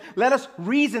says, let us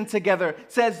reason together,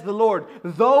 says the Lord.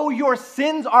 Though your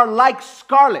sins are like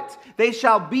scarlet, they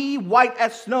shall be white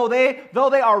as snow. Though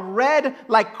they are red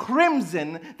like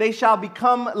crimson, they shall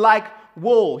become like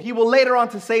wool. He will later on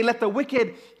to say, let the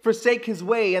wicked forsake his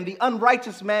way and the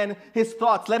unrighteous man his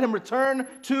thoughts. Let him return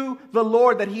to the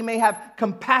Lord that he may have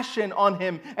compassion on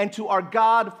him, and to our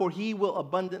God, for he will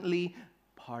abundantly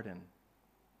pardon.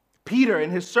 Peter in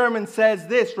his sermon says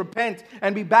this, repent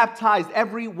and be baptized,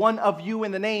 every one of you,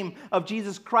 in the name of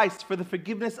Jesus Christ for the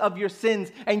forgiveness of your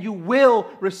sins, and you will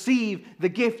receive the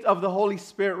gift of the Holy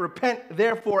Spirit. Repent,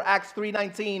 therefore, Acts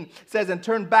 3:19 says, and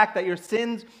turn back that your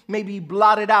sins may be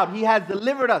blotted out. He has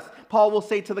delivered us, Paul will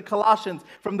say to the Colossians,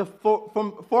 from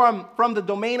the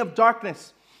domain of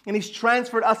darkness. And he's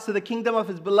transferred us to the kingdom of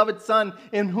his beloved Son,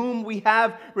 in whom we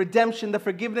have redemption, the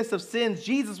forgiveness of sins.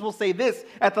 Jesus will say this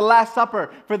at the Last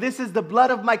Supper, for this is the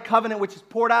blood of my covenant, which is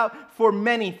poured out for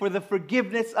many for the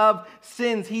forgiveness of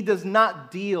sins. He does not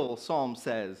deal, Psalm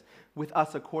says, with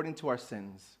us according to our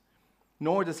sins,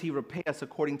 nor does he repay us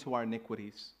according to our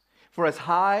iniquities. For as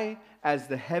high as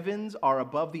the heavens are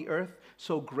above the earth,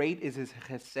 so great is his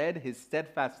chesed, his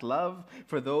steadfast love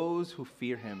for those who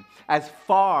fear him. As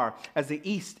far as the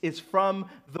east is from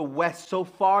the west, so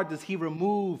far does he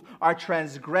remove our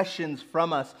transgressions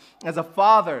from us. As a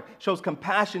father shows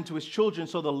compassion to his children,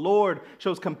 so the Lord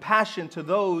shows compassion to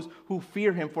those who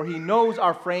fear him. For he knows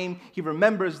our frame, he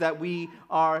remembers that we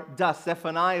are dust.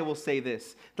 Zephaniah will say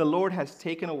this, the Lord has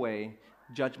taken away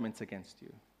judgments against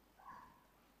you.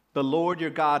 The Lord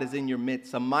your God is in your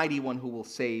midst, a mighty one who will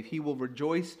save. He will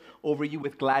rejoice over you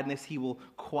with gladness. He will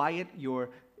quiet you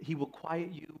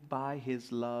by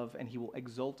his love, and he will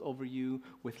exult over you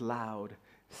with loud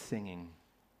singing.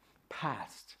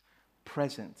 Past,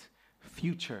 present,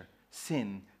 future,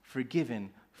 sin, forgiven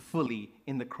fully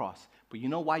in the cross. But you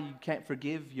know why you can't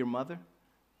forgive your mother?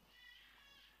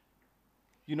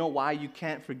 You know why you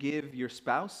can't forgive your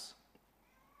spouse?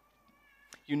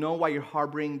 You know why you're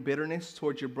harboring bitterness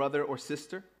towards your brother or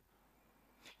sister?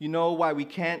 You know why we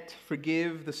can't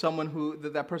forgive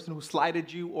that person who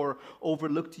slighted you or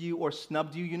overlooked you or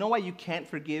snubbed you? You know why you can't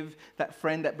forgive that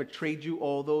friend that betrayed you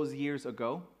all those years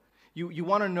ago? You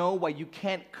want to know why you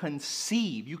can't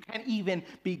conceive, you can't even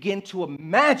begin to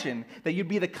imagine that you'd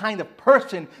be the kind of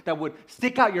person that would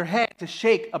stick out your head to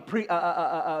shake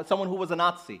someone who was a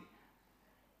Nazi.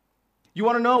 You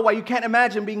want to know why you can't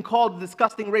imagine being called a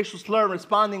disgusting racial slur and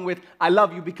responding with, I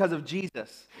love you because of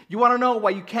Jesus. You want to know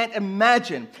why you can't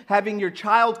imagine having your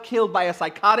child killed by a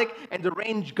psychotic and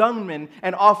deranged gunman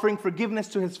and offering forgiveness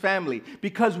to his family.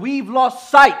 Because we've lost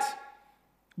sight.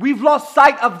 We've lost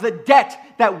sight of the debt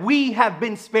that we have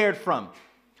been spared from.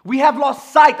 We have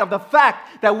lost sight of the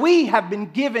fact that we have been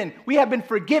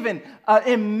forgiven an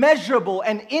immeasurable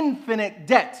and infinite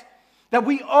debt that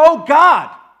we owe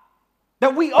God.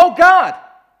 That we owe God.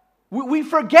 We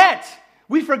forget.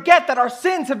 We forget that our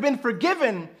sins have been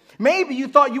forgiven. Maybe you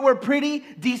thought you were a pretty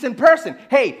decent person.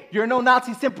 Hey, you're no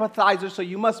Nazi sympathizer, so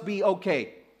you must be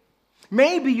okay.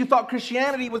 Maybe you thought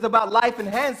Christianity was about life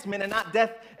enhancement and not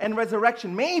death and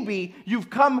resurrection. Maybe you've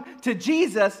come to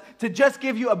Jesus to just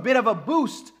give you a bit of a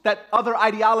boost that other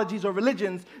ideologies or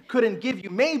religions couldn't give you.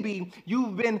 Maybe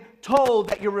you've been told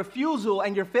that your refusal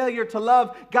and your failure to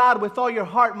love God with all your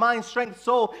heart, mind, strength,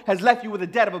 soul has left you with a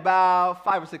debt of about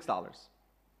 $5 or $6.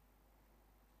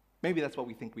 Maybe that's what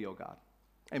we think we owe God.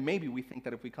 And maybe we think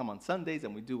that if we come on Sundays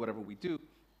and we do whatever we do,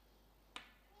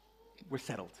 we're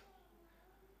settled.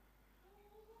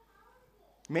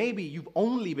 Maybe you've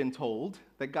only been told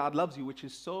that God loves you, which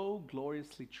is so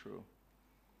gloriously true.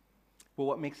 But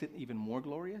what makes it even more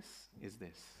glorious is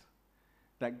this,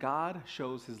 that God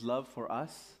shows his love for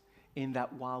us in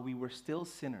that while we were still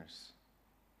sinners,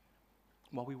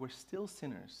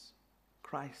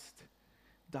 Christ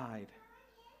died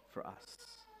for us.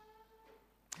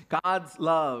 God's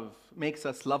love makes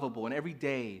us lovable, and every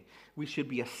day we should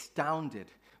be astounded.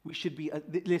 We should be,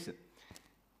 listen,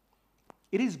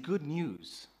 it is good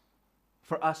news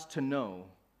for us to know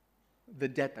the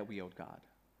debt that we owed God,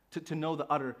 to know the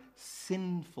utter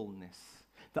sinfulness,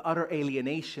 the utter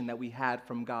alienation that we had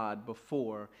from God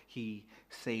before he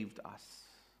saved us.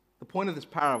 The point of this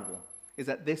parable is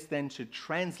that this then should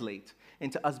translate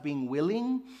into us being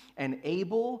willing and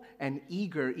able and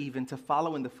eager even to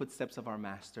follow in the footsteps of our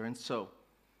Master. And so,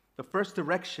 the first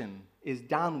direction is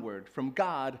downward from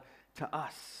God to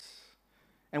us.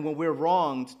 And when we're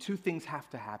wronged, two things have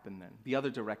to happen then. The other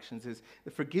directions is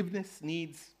the forgiveness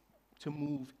needs to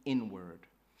move inward.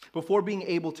 Before being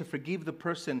able to forgive the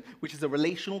person, which is a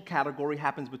relational category,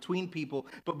 happens between people,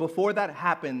 but before that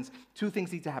happens, two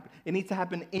things need to happen. It needs to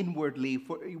happen inwardly.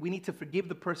 We need to forgive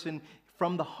the person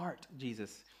from the heart,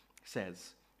 Jesus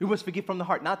says. We must forgive from the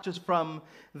heart, not just from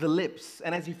the lips.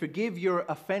 And as you forgive your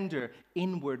offender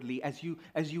inwardly, as you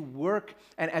work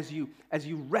and as you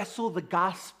wrestle the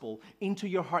gospel into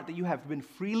your heart that you have been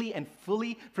freely and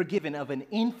fully forgiven of an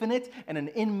infinite and an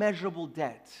immeasurable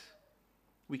debt,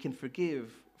 we can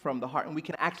forgive from the heart, and we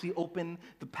can actually open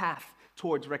the path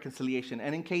towards reconciliation.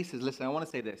 And in cases, listen, I want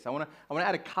to say this. I want to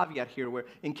add a caveat here where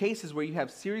in cases where you have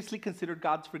seriously considered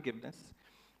God's forgiveness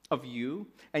of you,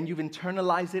 and you've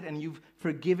internalized it, and you've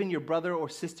forgiven your brother or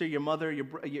sister, your mother,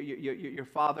 your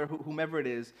father, whomever it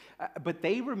is, but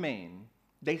they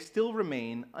still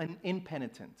remain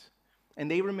impenitent, and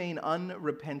they remain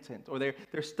unrepentant, or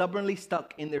they're stubbornly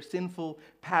stuck in their sinful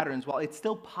patterns. While it's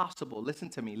still possible, listen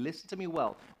to me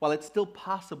well, while it's still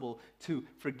possible to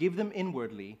forgive them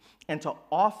inwardly and to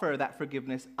offer that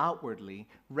forgiveness outwardly,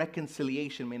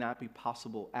 reconciliation may not be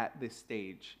possible at this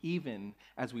stage, even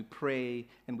as we pray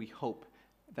and we hope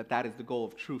that is the goal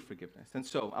of true forgiveness. And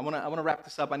so I want to wrap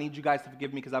this up. I need you guys to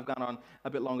forgive me because I've gone on a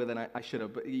bit longer than I should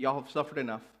have, but y'all have suffered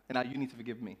enough, and now you need to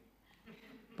forgive me.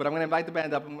 But I'm going to invite the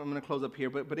band up, and I'm going to close up here.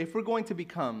 But if we're going to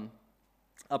become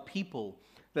a people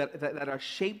that are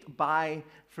shaped by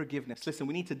forgiveness, listen,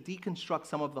 we need to deconstruct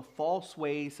some of the false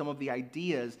ways, some of the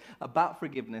ideas about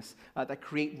forgiveness that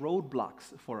create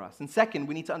roadblocks for us. And second,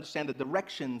 we need to understand the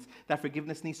directions that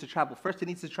forgiveness needs to travel. First, it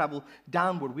needs to travel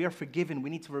downward. We are forgiven. We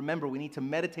need to remember. We need to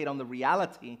meditate on the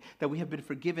reality that we have been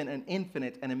forgiven an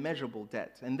infinite and immeasurable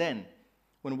debt. And then,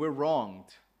 when we're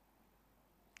wronged,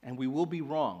 and we will be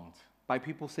wronged, by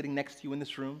people sitting next to you in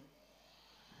this room.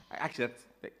 Actually,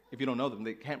 if you don't know them,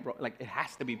 they can't, it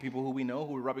has to be people who we know,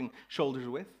 who we're rubbing shoulders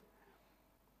with.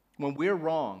 When we're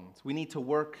wronged, we need to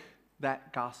work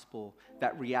that gospel,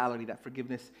 that reality, that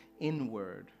forgiveness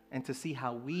inward, and to see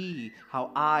how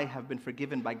I have been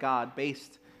forgiven by God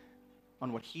based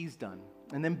on what he's done.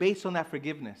 And then based on that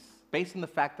forgiveness, based on the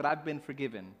fact that I've been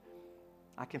forgiven,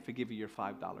 I can forgive you your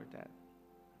 $5 debt.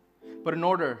 But in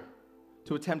order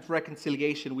to attempt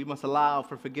reconciliation, we must allow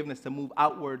for forgiveness to move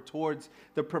outward towards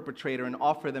the perpetrator and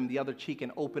offer them the other cheek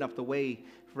and open up the way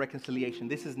for reconciliation.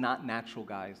 This is not natural,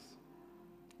 guys.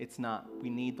 It's not.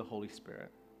 We need the Holy Spirit.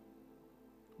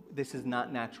 This is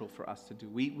not natural for us to do.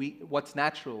 What's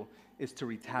natural is to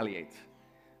retaliate.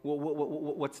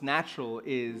 What's natural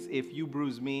is if you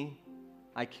bruise me,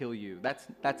 I kill you.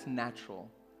 That's natural.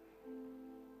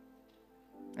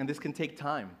 And this can take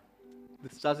time.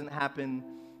 This doesn't happen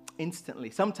instantly.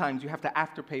 Sometimes you have to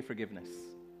afterpay forgiveness.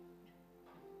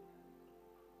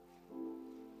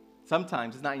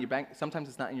 Sometimes it's not in your bank. Sometimes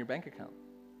it's not in your bank account.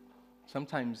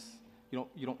 Sometimes you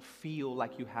don't feel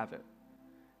like you have it.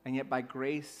 And yet by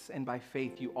grace and by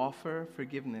faith you offer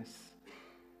forgiveness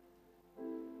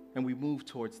and we move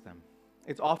towards them.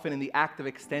 It's often in the act of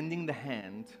extending the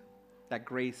hand that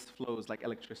grace flows like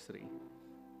electricity.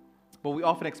 But we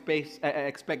often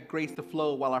expect grace to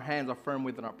flow while our hands are firm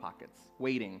within our pockets,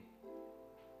 waiting.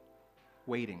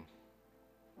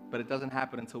 But it doesn't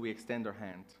happen until we extend our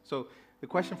hand. So the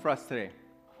question for us today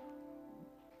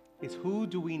is, who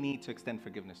do we need to extend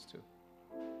forgiveness to?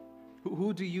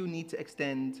 Who do you need to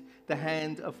extend the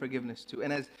hand of forgiveness to?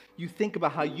 And as you think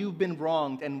about how you've been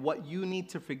wronged and what you need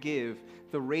to forgive,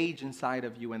 the rage inside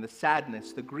of you and the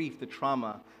sadness, the grief, the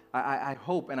trauma, I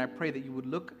hope and I pray that you would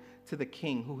look to the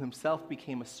King who himself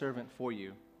became a servant for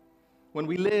you. When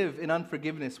we live in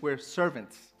unforgiveness, we're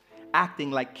servants.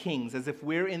 acting like kings, as if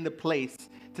we're in the place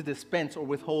to dispense or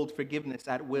withhold forgiveness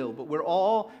at will. But we're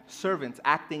all servants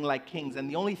acting like kings. And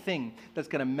the only thing that's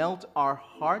going to melt our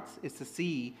hearts is to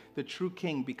see the true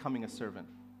king becoming a servant.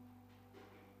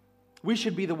 We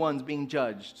should be the ones being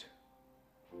judged,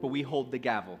 but we hold the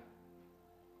gavel.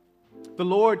 The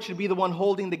Lord should be the one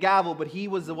holding the gavel, but he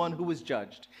was the one who was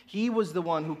judged. He was the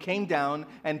one who came down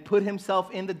and put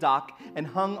himself in the dock and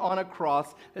hung on a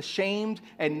cross, ashamed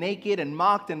and naked and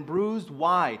mocked and bruised.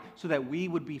 Why? So that we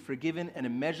would be forgiven an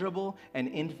immeasurable and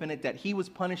infinite debt. He was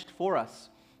punished for us.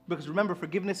 Because remember,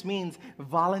 forgiveness means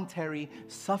voluntary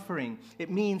suffering. It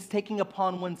means taking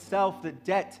upon oneself the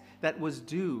debt that was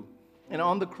due. And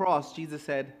on the cross, Jesus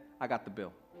said, I got the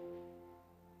bill.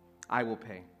 I will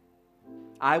pay.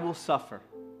 I will suffer.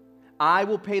 I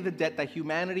will pay the debt that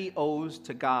humanity owes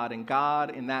to God, and God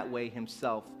in that way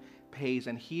himself pays.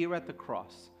 And here at the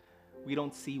cross, we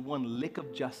don't see one lick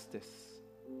of justice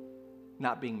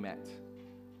not being met.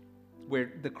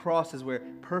 Where the cross is where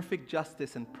perfect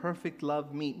justice and perfect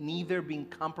love meet, neither being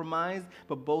compromised,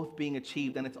 but both being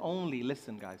achieved. And it's only,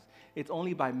 listen guys, it's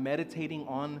only by meditating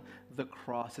on the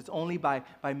cross. It's only by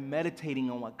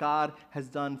meditating on what God has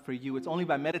done for you. It's only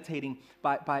by meditating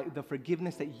by the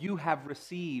forgiveness that you have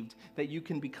received that you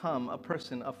can become a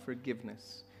person of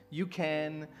forgiveness.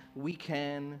 We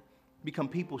can become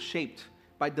people shaped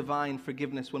by divine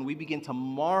forgiveness when we begin to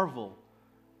marvel.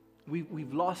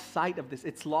 We've lost sight of this.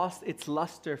 It's lost its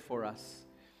luster for us.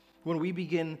 When we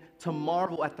begin to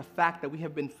marvel at the fact that we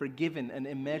have been forgiven an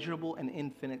immeasurable and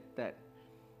infinite debt,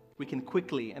 we can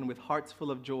quickly and with hearts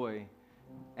full of joy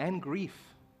and grief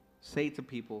say to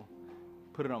people,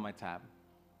 put it on my tab.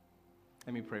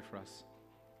 Let me pray for us.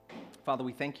 Father,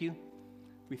 we thank you.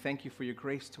 We thank you for your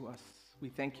grace to us. We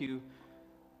thank you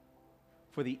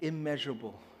for the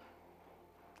immeasurable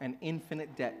and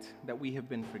infinite debt that we have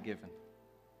been forgiven.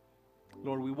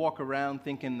 Lord, we walk around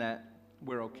thinking that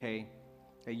we're okay,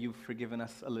 that you've forgiven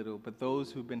us a little, but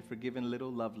those who've been forgiven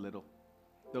little, love little.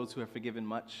 Those who have forgiven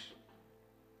much,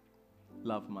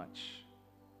 love much.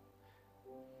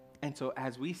 And so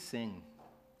as we sing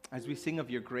of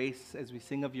your grace, as we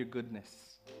sing of your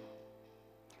goodness,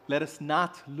 let us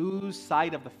not lose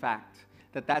sight of the fact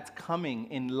that that's coming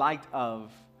in light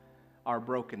of our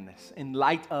brokenness, in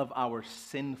light of our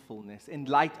sinfulness, in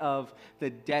light of the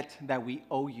debt that we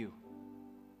owe you.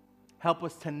 Help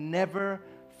us to never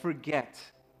forget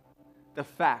the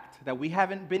fact that we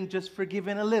haven't been just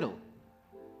forgiven a little,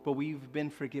 but we've been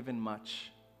forgiven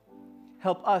much.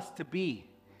 Help us to be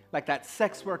like that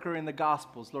sex worker in the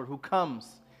Gospels, Lord, who comes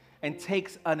and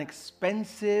takes an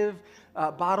expensive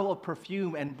bottle of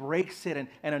perfume and breaks it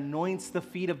and anoints the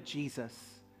feet of Jesus.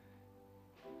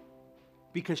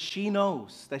 Because she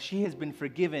knows that she has been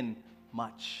forgiven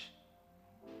much.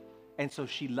 And so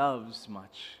she loves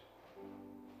much.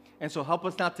 And so help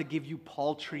us not to give you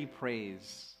paltry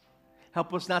praise.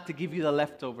 Help us not to give you the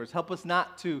leftovers. Help us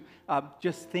not to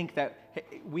just think that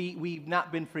we've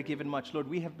not been forgiven much. Lord,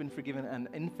 we have been forgiven an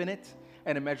infinite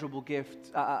and immeasurable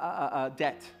gift,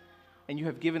 debt. And you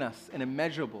have given us an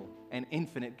immeasurable and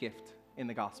infinite gift in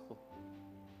the gospel.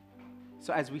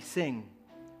 So as we sing,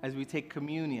 as we take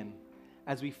communion,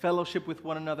 as we fellowship with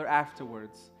one another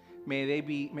afterwards, may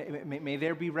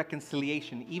there be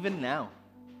reconciliation even now.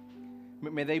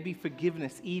 May there be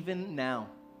forgiveness even now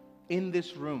in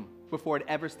this room before it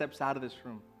ever steps out of this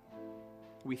room.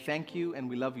 We thank you and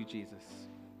we love you, Jesus.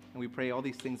 And we pray all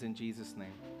these things in Jesus'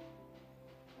 name.